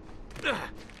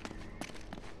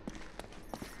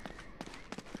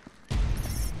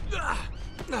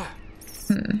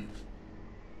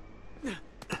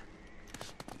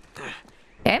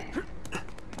 Okay.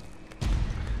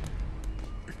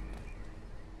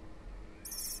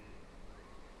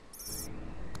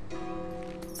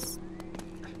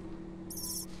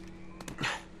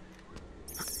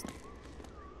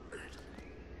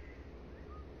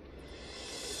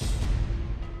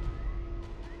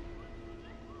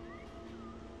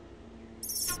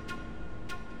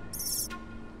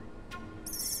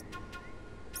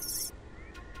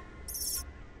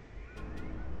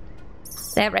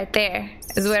 That right there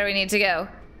is where we need to go.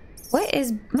 What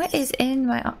is in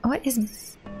my... What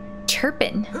is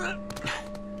chirping?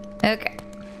 Okay.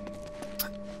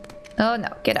 Oh no,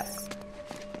 get up.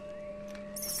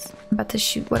 I'm about to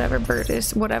shoot whatever bird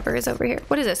is, whatever is over here.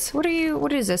 What is this? What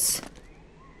is this?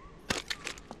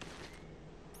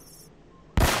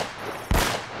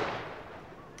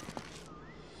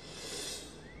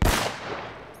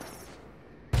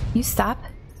 You stop,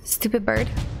 stupid bird.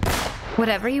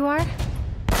 Whatever you are.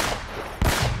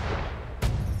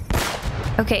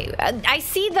 Okay, I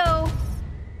see though.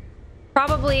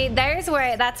 Probably that's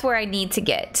where I need to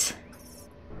get.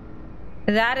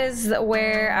 That is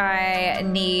where I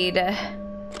need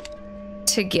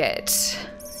to get.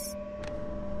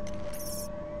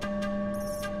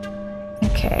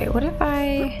 Okay, what if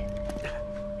I...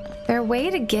 Is there a way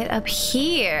to get up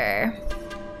here?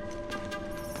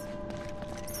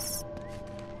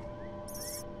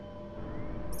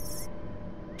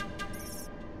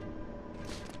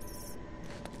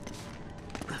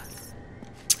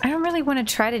 I don't really want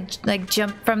to try to like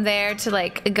jump from there to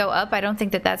like go up. I don't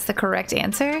think that that's the correct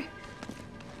answer.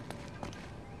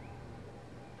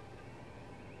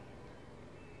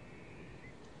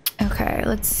 Okay,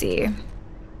 let's see.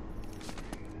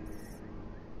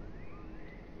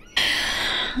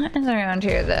 What is around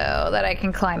here though that I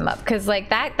can climb up? Because like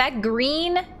that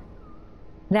green,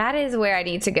 that is where I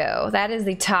need to go. That is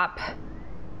the top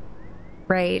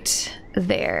right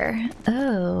there.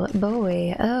 Oh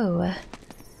boy, oh.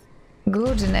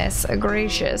 Goodness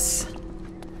gracious.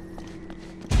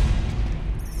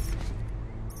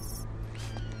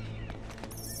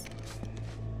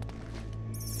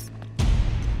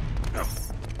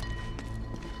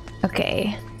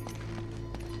 Okay.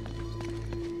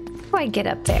 How do I get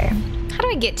up there? How do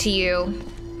I get to you?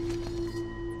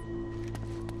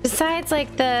 Just besides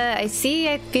like the, I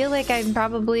feel like I'm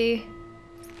probably,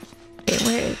 wait,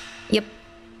 where, yep.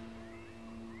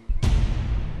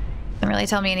 Doesn't really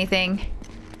tell me anything.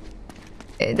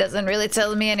 It doesn't really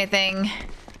tell me anything.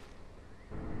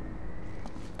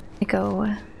 I go,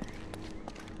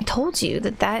 I told you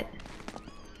that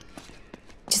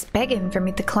just begging for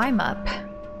me to climb up.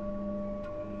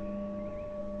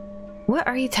 What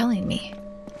are you telling me?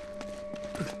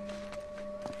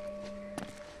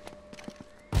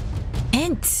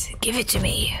 Hint, give it to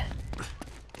me.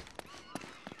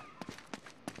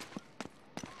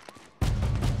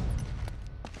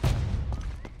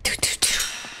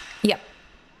 Yep.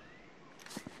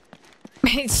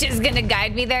 It's just gonna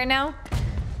guide me there now?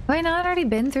 Have I not already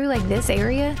been through like this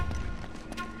area?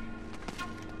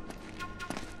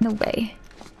 No way.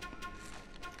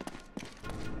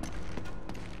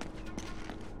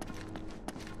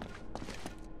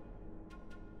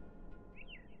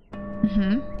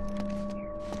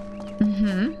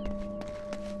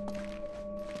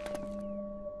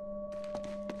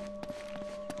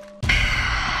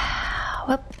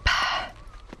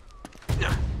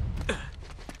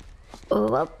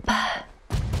 Whoop.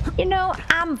 You know,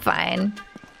 I'm fine.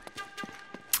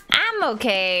 I'm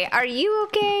okay. Are you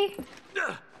okay?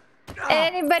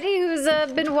 Anybody who's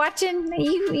been watching,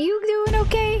 you doing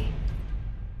okay?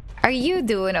 Are you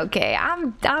doing okay?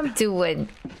 I'm doing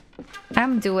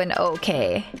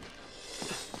okay.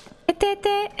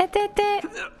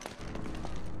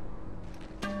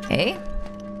 Hey.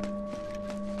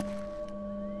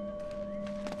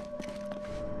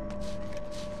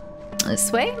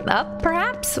 This way? Up,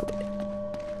 perhaps?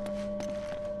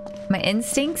 My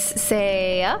instincts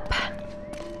say up.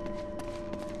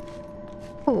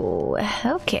 Oh,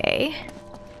 okay.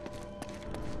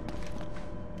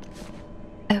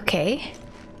 Okay.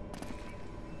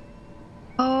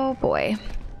 Oh boy.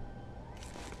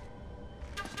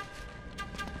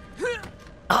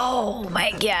 Oh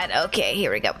my god. Okay,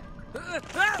 here we go.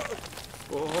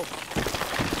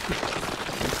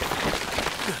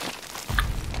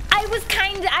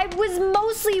 I was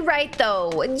mostly right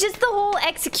though. Just the whole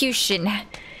execution.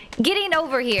 Getting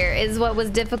over here is what was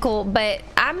difficult, but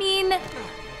I mean,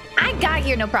 I got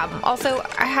here no problem. Also,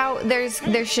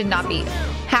 there should not be.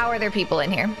 How are there people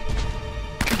in here?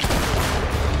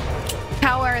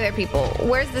 How are there people?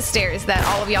 Where's the stairs that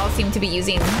all of y'all seem to be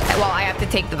using while I have to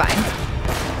take the vines?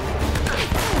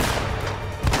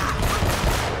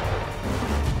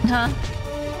 Huh?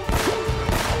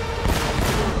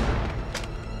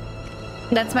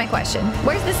 That's my question.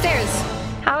 Where's the stairs?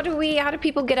 How do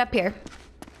people get up here?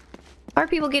 How are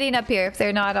people getting up here if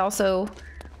they're not also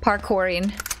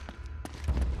parkouring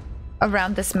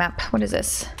around this map? What is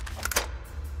this?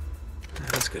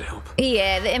 That's good help.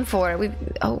 Yeah, the M4.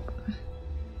 Oh.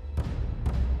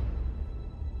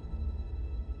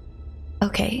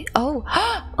 Okay. Oh.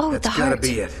 Oh, That's the heart. That's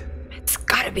gotta be it. It's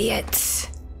gotta be it.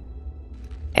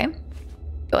 Okay.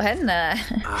 Go ahead and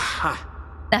Aha.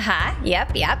 Aha.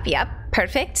 Yep.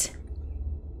 Perfect.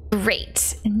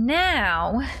 Great.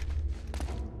 Now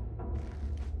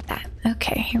that.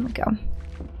 Okay, here we go.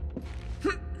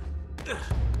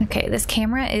 Okay, this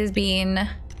camera is being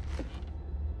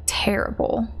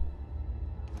terrible.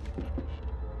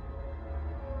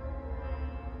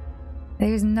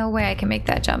 There's no way I can make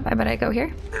that jump. I bet I go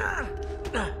here. Yeah.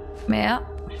 Yep.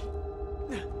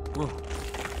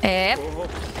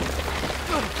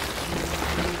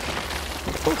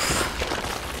 Oof.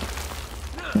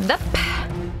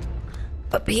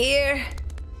 Up here.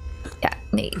 Yeah,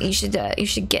 you should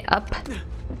get up.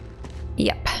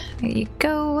 Yep. There you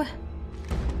go.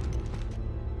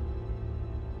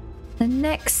 The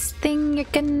next thing you're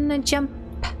gonna jump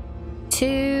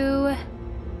to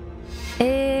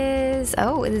is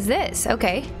this.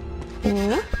 Okay.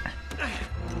 Whoop.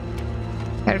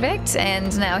 Perfect.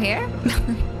 And now here.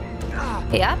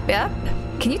 Yep.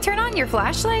 Can you turn on your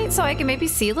flashlight so I can maybe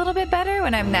see a little bit better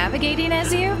when I'm navigating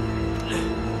as you?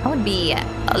 That would be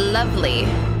lovely.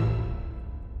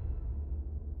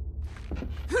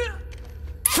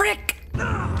 Frick!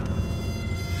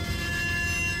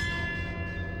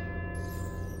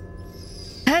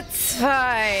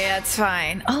 That's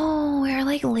fine. Oh, we're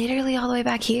like literally all the way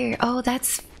back here. Oh,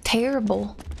 that's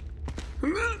terrible.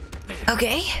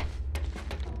 Okay.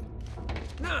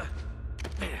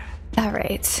 All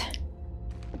right.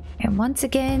 And once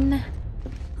again,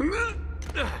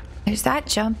 there's that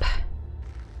jump.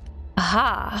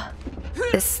 Aha.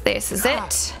 This is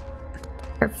it.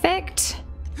 Perfect.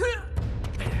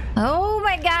 Oh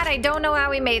my god, I don't know how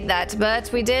we made that,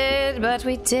 but we did.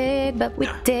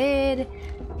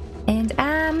 And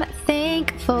I'm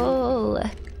thankful.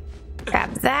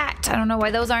 Grab that. I don't know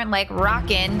why those aren't like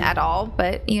rocking at all,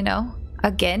 but you know,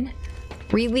 again,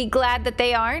 really glad that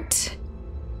they aren't.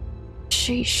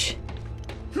 Sheesh.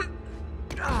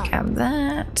 Grab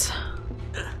that.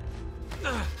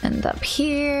 And up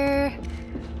here.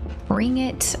 Bring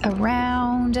it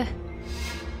around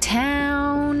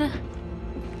town.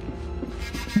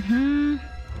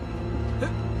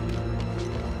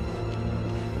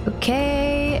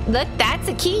 Okay. Look, that's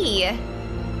a key.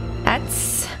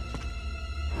 That's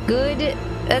good.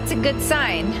 That's a good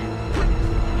sign.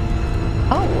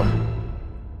 Oh.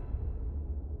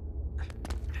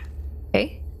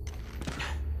 Okay.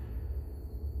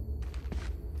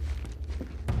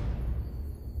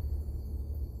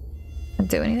 Didn't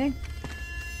do anything.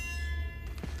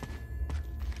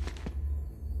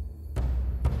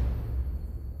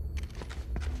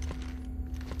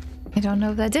 I don't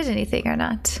know if that did anything or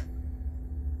not.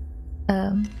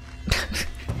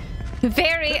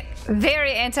 Very,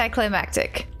 very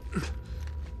anticlimactic.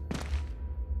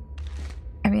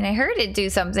 I mean, I heard it do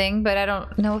something, but I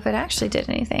don't know if it actually did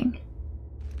anything.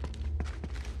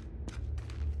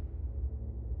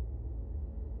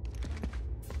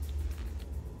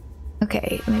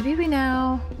 Okay, maybe we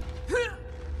now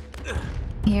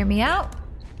hear me out.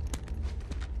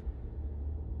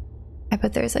 I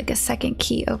bet there's like a second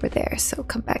key over there, so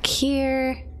come back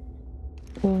here.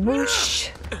 Whoosh.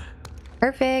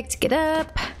 Perfect. Get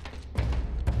up.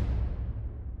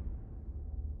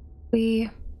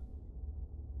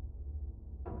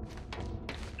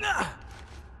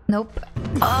 Nope.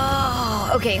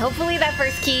 Oh, okay. Hopefully that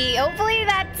first key. Hopefully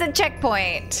that's a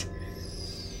checkpoint.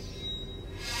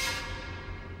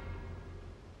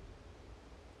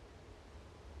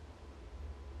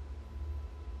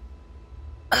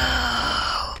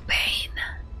 Oh, pain.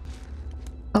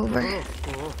 Over.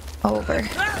 Over.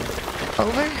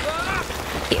 Over.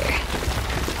 Here.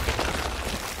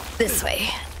 This way.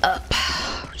 Up.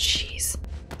 Oh, jeez.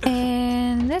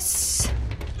 And this.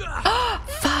 Oh,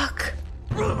 fuck.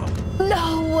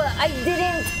 No, I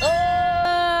didn't.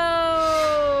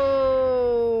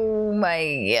 Oh my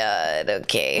god.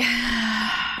 Okay.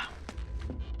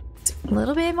 A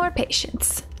little bit more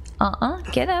patience.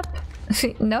 Get up.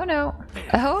 No, no.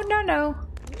 Oh, no, no.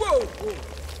 Whoa,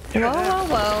 whoa,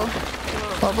 whoa.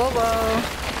 Whoa, whoa, whoa.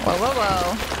 Whoa, whoa,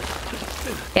 whoa.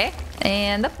 Okay,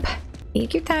 and up.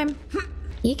 Take your time.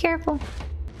 Be careful.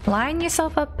 Line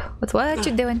yourself up with what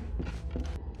you're doing.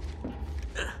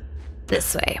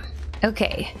 This way.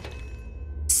 Okay.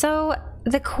 So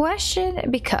the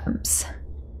question becomes...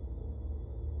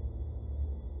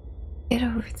 Get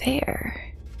over there.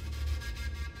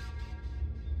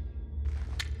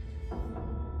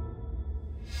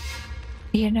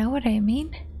 You know what I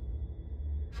mean?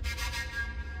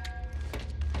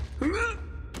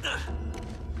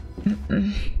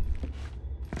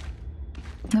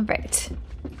 All right.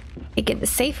 Taking the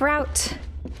safe route.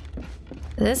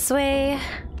 This way.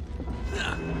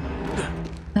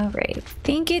 All right.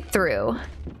 Think it through.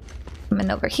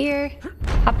 Coming over here.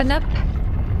 Hopping up.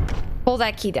 Pull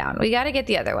that key down. We gotta get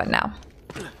the other one now.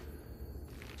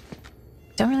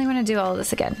 Don't really want to do all of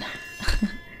this again.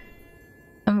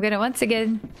 I'm gonna once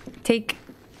again take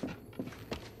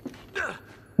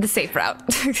the safe route.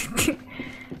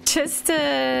 just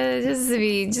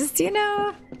you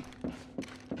know,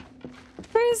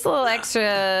 there's a little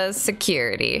extra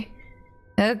security.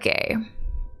 Okay.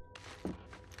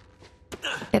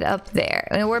 Get up there.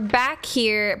 And we're back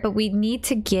here, but we need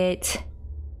to get...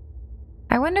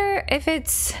 I wonder if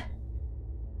it's...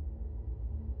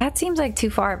 That seems like too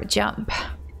far of a jump.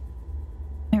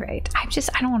 Alright, I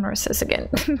don't want to risk this again.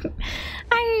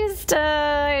 I just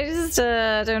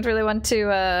don't really want to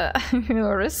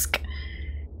risk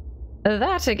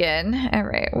that again.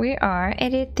 Alright, we are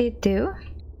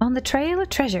on the trail of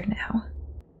treasure now.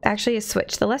 Actually a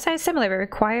switch. The left side is similar, but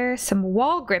requires some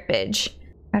wall grippage.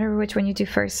 No matter which one you do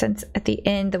first, since at the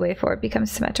end the way forward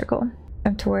becomes symmetrical.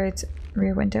 Jump towards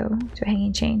rear window to a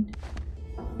hanging chain.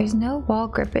 There's no wall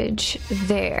grippage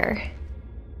there.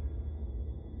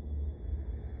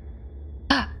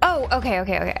 Oh, okay,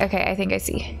 I think I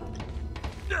see.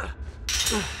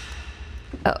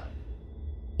 Oh.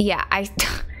 Yeah,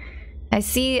 I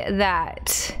see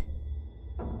that.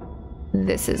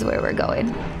 This is where we're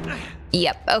going.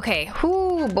 Yep, okay.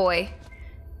 Whoo, boy.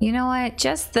 You know what?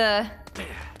 Just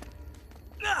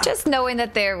knowing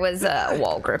that there was a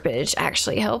wall grippage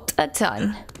actually helped a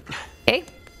ton. Okay.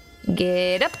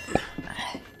 Get up.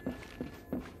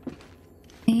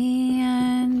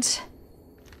 And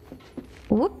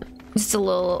whoop. Just a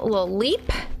little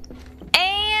leap.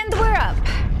 And we're up.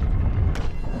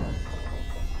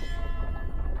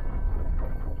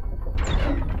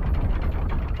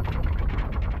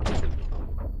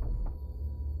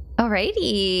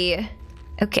 Alrighty.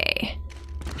 Okay.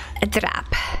 A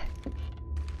trap.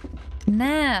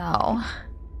 Now.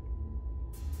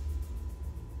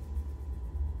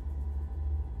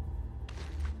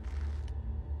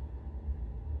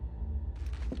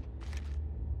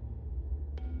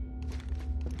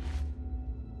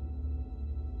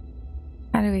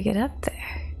 How do we get up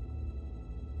there?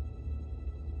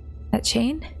 That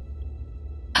chain?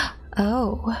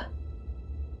 Oh.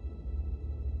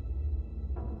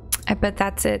 I bet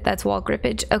that's it. That's wall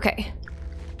grippage. Okay.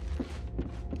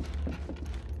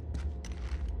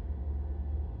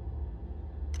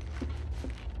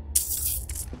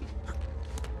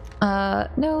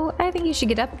 No, I think you should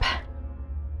get up.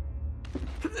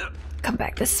 Come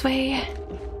back this way.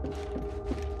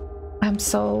 I'm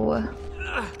so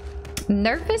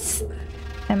nervous.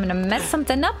 I'm gonna mess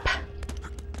something up.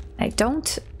 I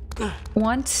don't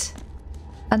want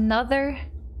another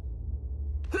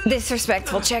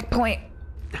disrespectful checkpoint.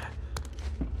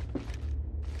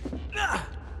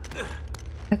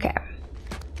 Okay.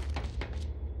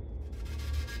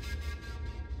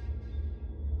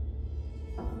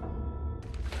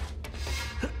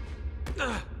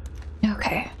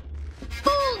 Okay.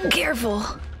 Oh, careful.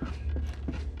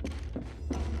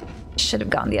 Should have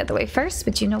gone the other way first,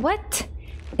 but you know what?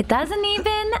 It doesn't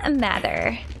even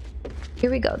matter.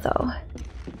 Here we go, though.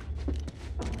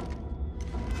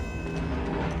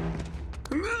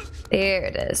 There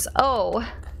it is. Oh,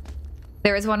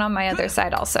 there is one on my other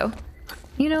side also.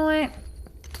 You know what?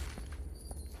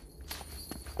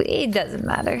 It doesn't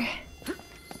matter.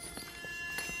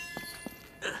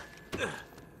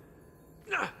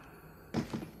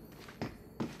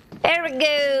 There we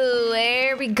go.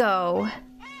 There we go.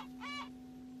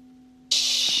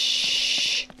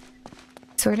 Shh.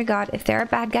 Swear to God, if there are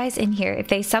bad guys in here, if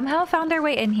they somehow found their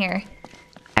way in here,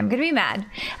 I'm gonna be mad.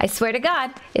 I swear to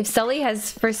God, if Sully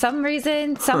has, for some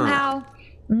reason, somehow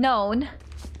known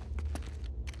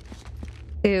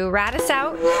to rat us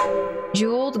out,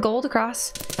 jeweled gold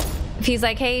across. If he's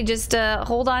like, hey, just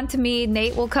hold on to me,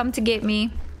 Nate will come to get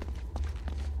me,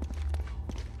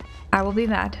 I will be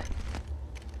mad.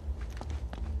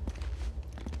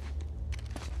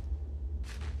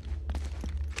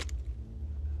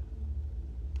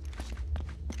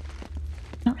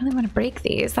 I don't really want to break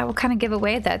these. That will kind of give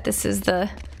away that this is the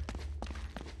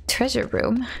treasure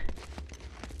room.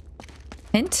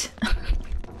 Hint.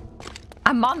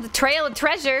 I'm on the trail of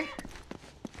treasure.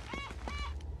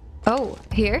 Oh,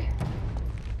 here?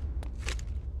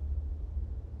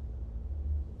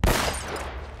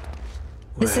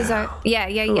 This is our... Yeah.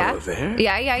 Hello there.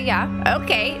 Yeah.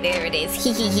 Okay, there it is.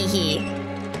 Hee hee hee hee.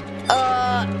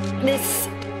 This...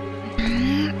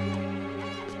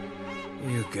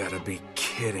 You gotta be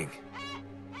kidding.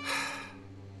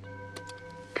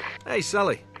 Hey,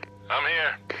 Sully. I'm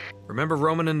here. Remember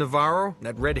Roman and Navarro?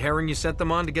 That red herring you sent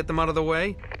them on to get them out of the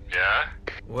way? Yeah?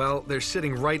 Well, they're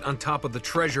sitting right on top of the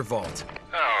treasure vault.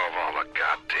 Oh, all the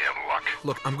goddamn luck.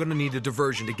 Look, I'm gonna need a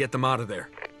diversion to get them out of there.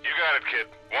 You got it, kid.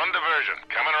 One diversion.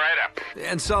 Coming right up.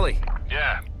 And Sully,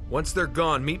 Yeah. once they're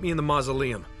gone, meet me in the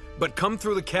mausoleum. But come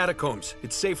through the catacombs.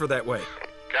 It's safer that way.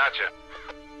 Gotcha.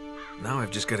 Now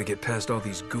I've just got to get past all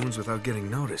these goons without getting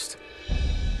noticed.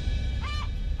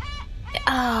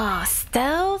 Oh,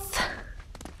 stealth.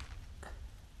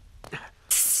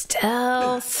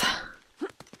 Stealth.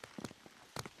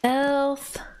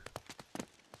 Stealth.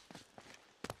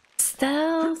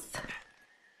 Stealth.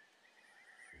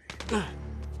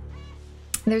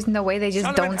 There's no way they just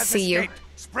Sullivan don't has see you. escaped.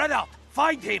 Spread out.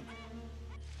 Find him.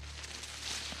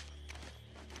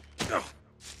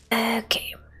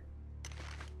 Okay.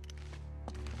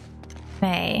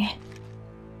 May.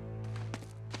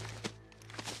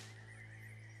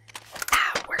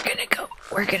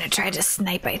 We're gonna try to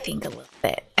snipe, I think, a little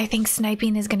bit. I think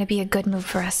sniping is gonna be a good move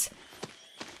for us.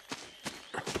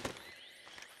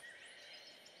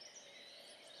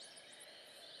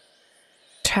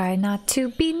 Try not to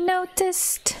be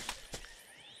noticed.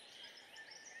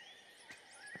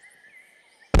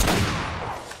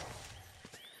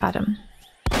 Got him.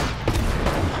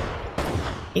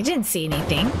 He didn't see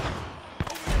anything.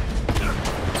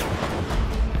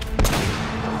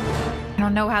 I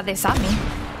don't know how they saw me.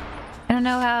 I don't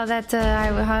know how that,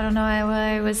 I don't know how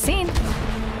I was seen.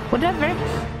 Whatever.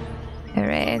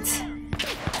 Alright.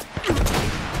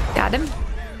 Got him.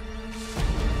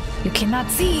 You cannot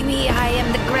see me, I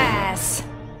am the grass.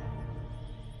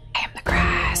 I am the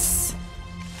grass.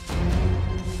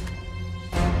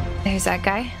 There's that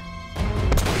guy.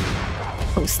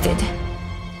 Posted.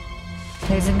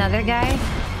 There's another guy.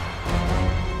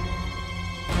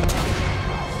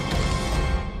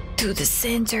 To the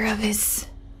center of his...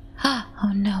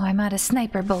 Oh no, I'm out of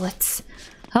sniper bullets.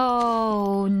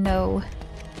 Oh no.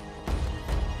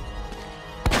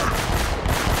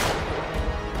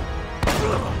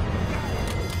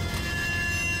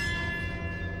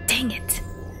 Dang it.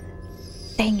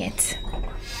 Dang it.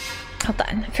 Hold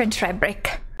on, French fry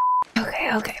break.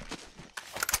 Okay, okay.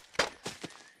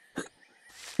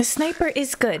 The sniper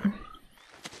is good.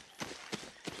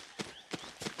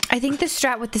 I think the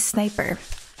strat with the sniper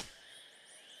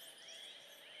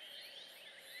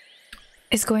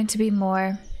is going to be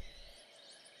more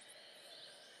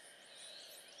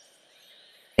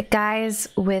the guys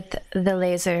with the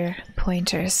laser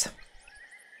pointers.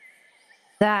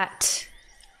 That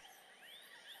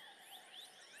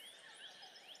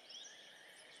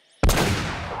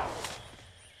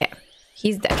yeah,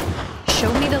 he's dead.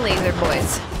 Show me the laser,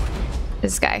 boys.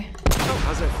 This guy. Oh,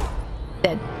 how's that?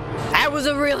 Dead. That was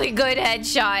a really good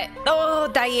headshot. Oh,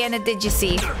 Diana, did you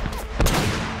see? It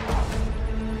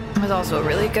was also a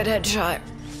really good headshot.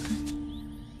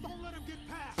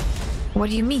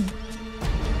 What do you mean?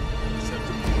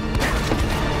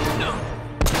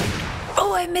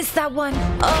 Oh, I missed that one.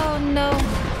 Oh, no.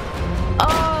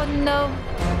 Oh, no.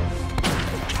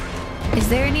 Is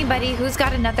there anybody who's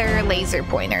got another laser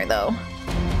pointer, though?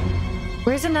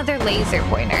 Where's another laser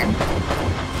pointer?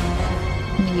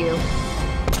 You.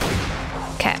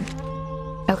 Okay.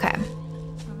 Okay.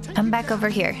 I'm back over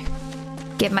here.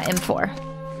 Get my M4.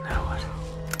 Now what?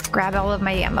 Grab all of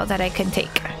my ammo that I can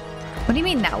take. What do you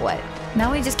mean, now what?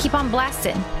 Now we just keep on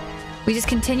blasting. We just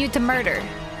continue to murder.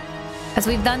 As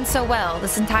we've done so well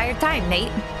this entire time,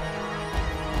 Nate.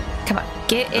 Come on.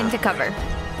 Get into cover.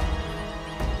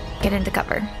 Get into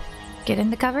cover. Get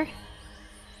into cover.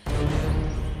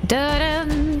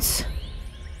 Dun-duns.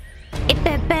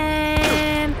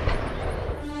 It-ba-bam.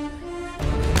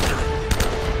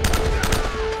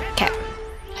 Okay.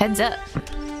 Heads up.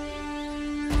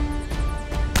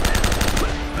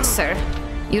 Sir,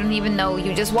 you don't even know.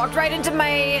 You just walked right into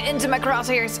my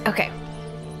crosshairs. Okay.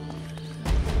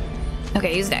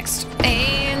 Okay, who's next?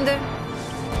 And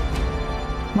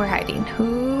we're hiding.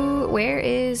 Where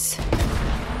is...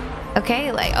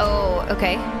 Okay, like, oh,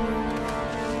 okay.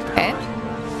 Okay.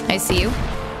 I see you.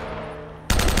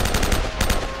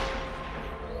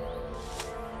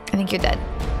 I think you're dead.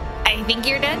 I think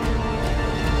you're dead.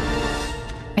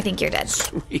 I think you're dead.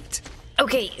 Sweet.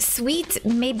 Okay, sweet,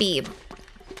 maybe.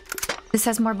 This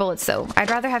has more bullets, though. I'd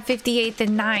rather have 58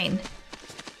 than 9.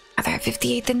 I'd rather have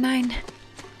 58 than 9.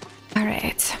 All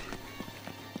right.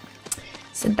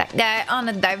 Send that guy on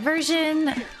a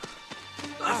diversion.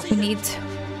 We need...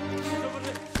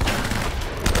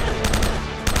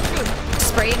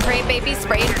 Spray and pray, baby.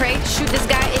 Spray and pray. Shoot this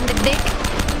guy in the dick.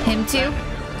 Him too.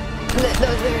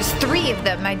 There's 3 of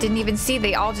them. I didn't even see.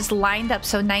 They all just lined up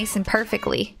so nice and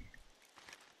perfectly.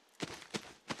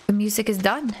 The music is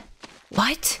done.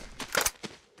 What?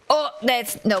 Oh,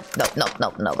 that's... Nope, nope, nope,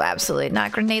 nope, nope. Absolutely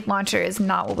not. Grenade launcher is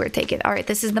not what we're taking. All right,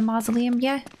 this is the mausoleum,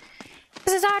 yeah?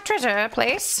 This is our treasure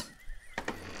place.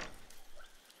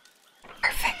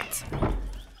 Perfect.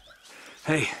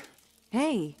 Hey.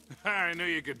 Hey. I knew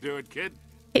you could do it, kid.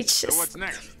 It's So just... what's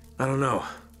next? I don't know.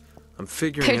 I'm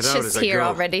figuring They're it out as just I here go.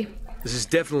 already. This is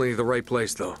definitely the right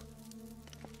place, though.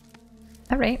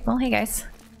 All right, well, hey, guys.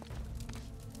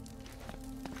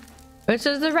 This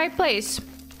is the right place.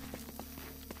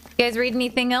 You guys read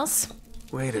anything else?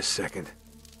 Wait a second.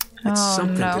 It's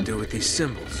something to do with these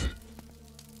symbols.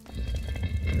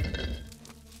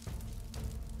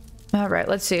 All right,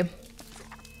 let's see.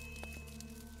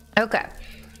 Okay.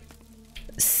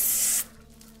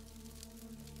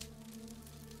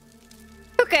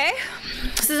 Okay.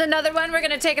 This is another one we're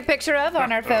gonna take a picture of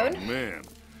on our phone. Oh, man.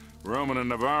 Roman and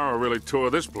Navarro really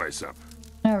tore this place up.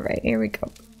 All right, here we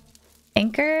go.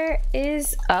 Anchor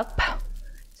is up.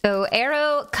 So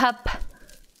arrow, cup,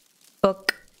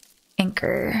 book,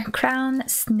 anchor, crown,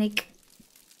 snake.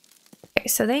 Okay,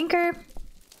 so the anchor.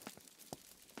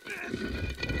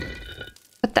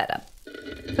 Put that up.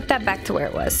 Put that back to where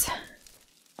it was.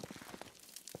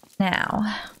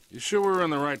 Now. You sure we're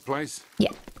in the right place?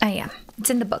 Yeah, I am.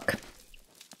 It's in the book.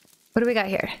 What do we got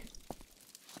here?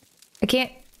 I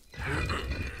can't...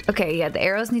 Okay, yeah, the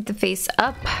arrows need to face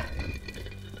up.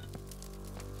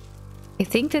 I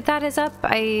think that that is up.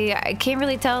 I can't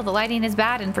really tell. The lighting is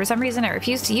bad, and for some reason I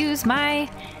refuse to use my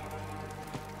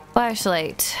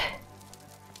flashlight.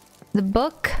 The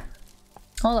book...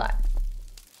 Hold on.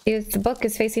 Is the book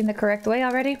is facing the correct way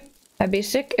already? I'd be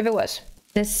sick if it was.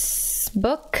 This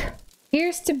book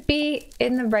appears to be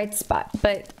in the right spot,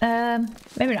 but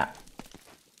maybe not.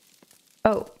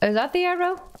 Oh, is that the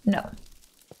arrow? No.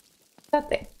 That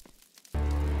thing.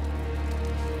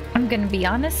 I'm gonna be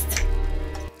honest.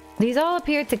 These all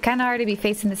appear to kind of already be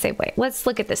facing the same way. Let's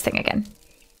look at this thing again.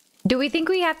 Do we think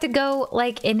we have to go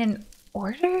like in an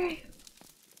order?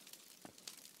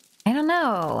 I don't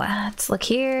know. Let's look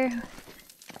here.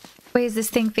 Which way is this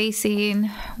thing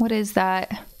facing? What is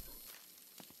that?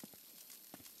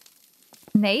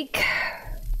 Snake.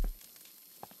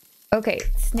 Okay,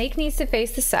 snake needs to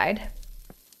face the side.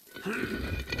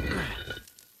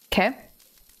 Okay.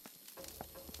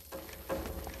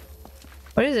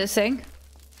 What is this thing?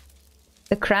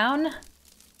 The crown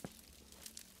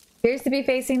appears to be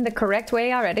facing the correct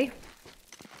way already.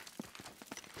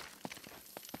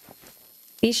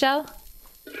 Seashell.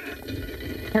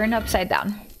 Turn upside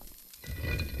down.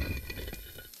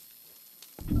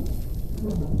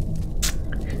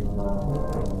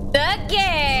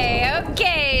 Okay,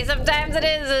 okay. Sometimes it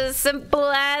is as simple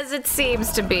as it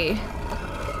seems to be.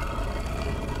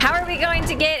 How are we going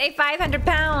to get a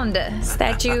 500-pound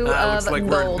statue of Looks like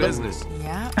gold? we're in business.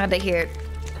 Yeah. How'd they hear it?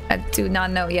 I do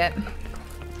not know yet.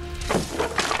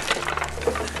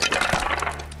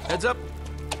 Heads up.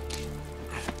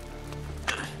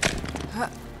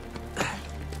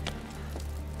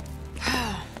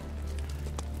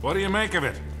 What do you make of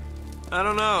it? I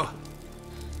don't know.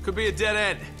 Could be a dead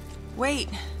end. Wait.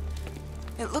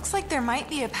 It looks like there might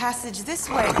be a passage this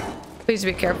way. Please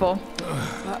be careful.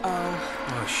 Uh-oh.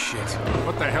 Oh, shit.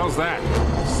 What the hell's that?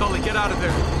 Sully, get out of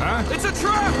there. Huh? It's a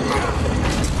trap!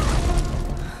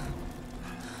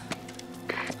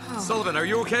 Sullivan, are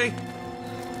you okay?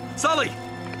 Sully!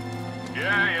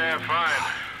 Yeah, fine.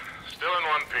 Still in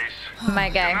one piece. My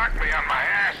guy. Knocked me on my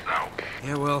ass, though.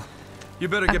 Yeah, well, you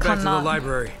better get back to the cannot.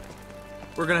 library.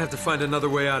 We're gonna have to find another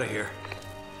way out of here.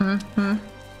 Mm-hmm.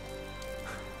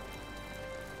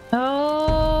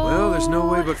 Oh. Well, there's no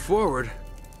way but forward.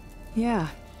 Yeah.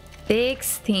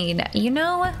 16. You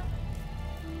know,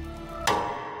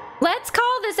 let's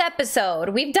call this episode.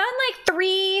 We've done like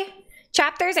 3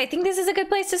 chapters. I think this is a good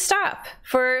place to stop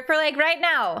for like right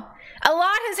now. A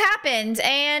lot has happened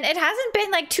and it hasn't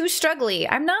been like too struggly.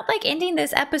 I'm not like ending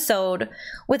this episode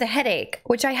with a headache,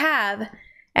 which I have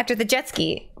after the jet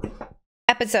ski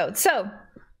episode. So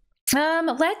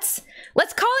let's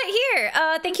call it here.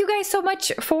 Thank you guys so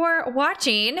much for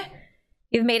watching.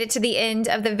 You've made it to the end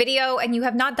of the video and you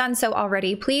have not done so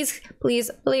already. Please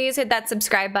hit that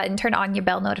subscribe button, turn on your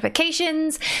bell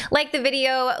notifications, like the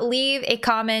video, leave a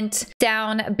comment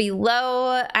down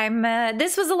below.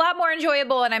 This was a lot more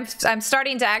enjoyable and I'm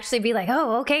starting to actually be like,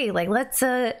 oh, okay, like let's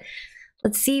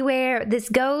see where this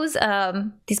goes.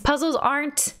 These puzzles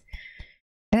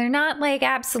they're not like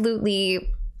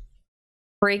absolutely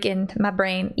breaking my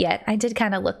brain yet. I did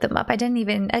kind of look them up.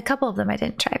 A couple of them I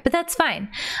didn't try, but that's fine.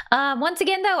 Once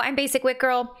again though, I'm Basic Wit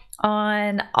Girl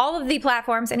on all of the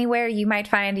platforms, anywhere you might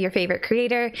find your favorite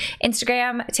creator.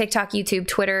 Instagram, TikTok, YouTube,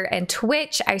 Twitter, and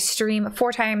Twitch. I stream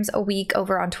 4 times a week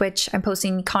over on Twitch. I'm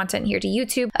posting content here to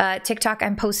YouTube. TikTok,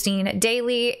 I'm posting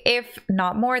daily, if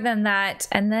not more than that.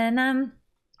 And then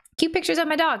cute pictures of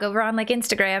my dog over on like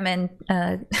Instagram and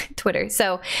Twitter.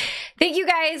 So thank you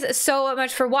guys so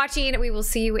much for watching. We will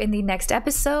see you in the next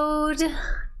episode.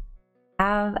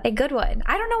 Have a good one.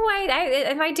 I don't know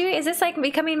why is this like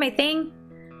becoming my thing?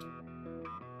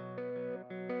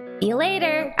 See you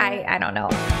later. I don't know.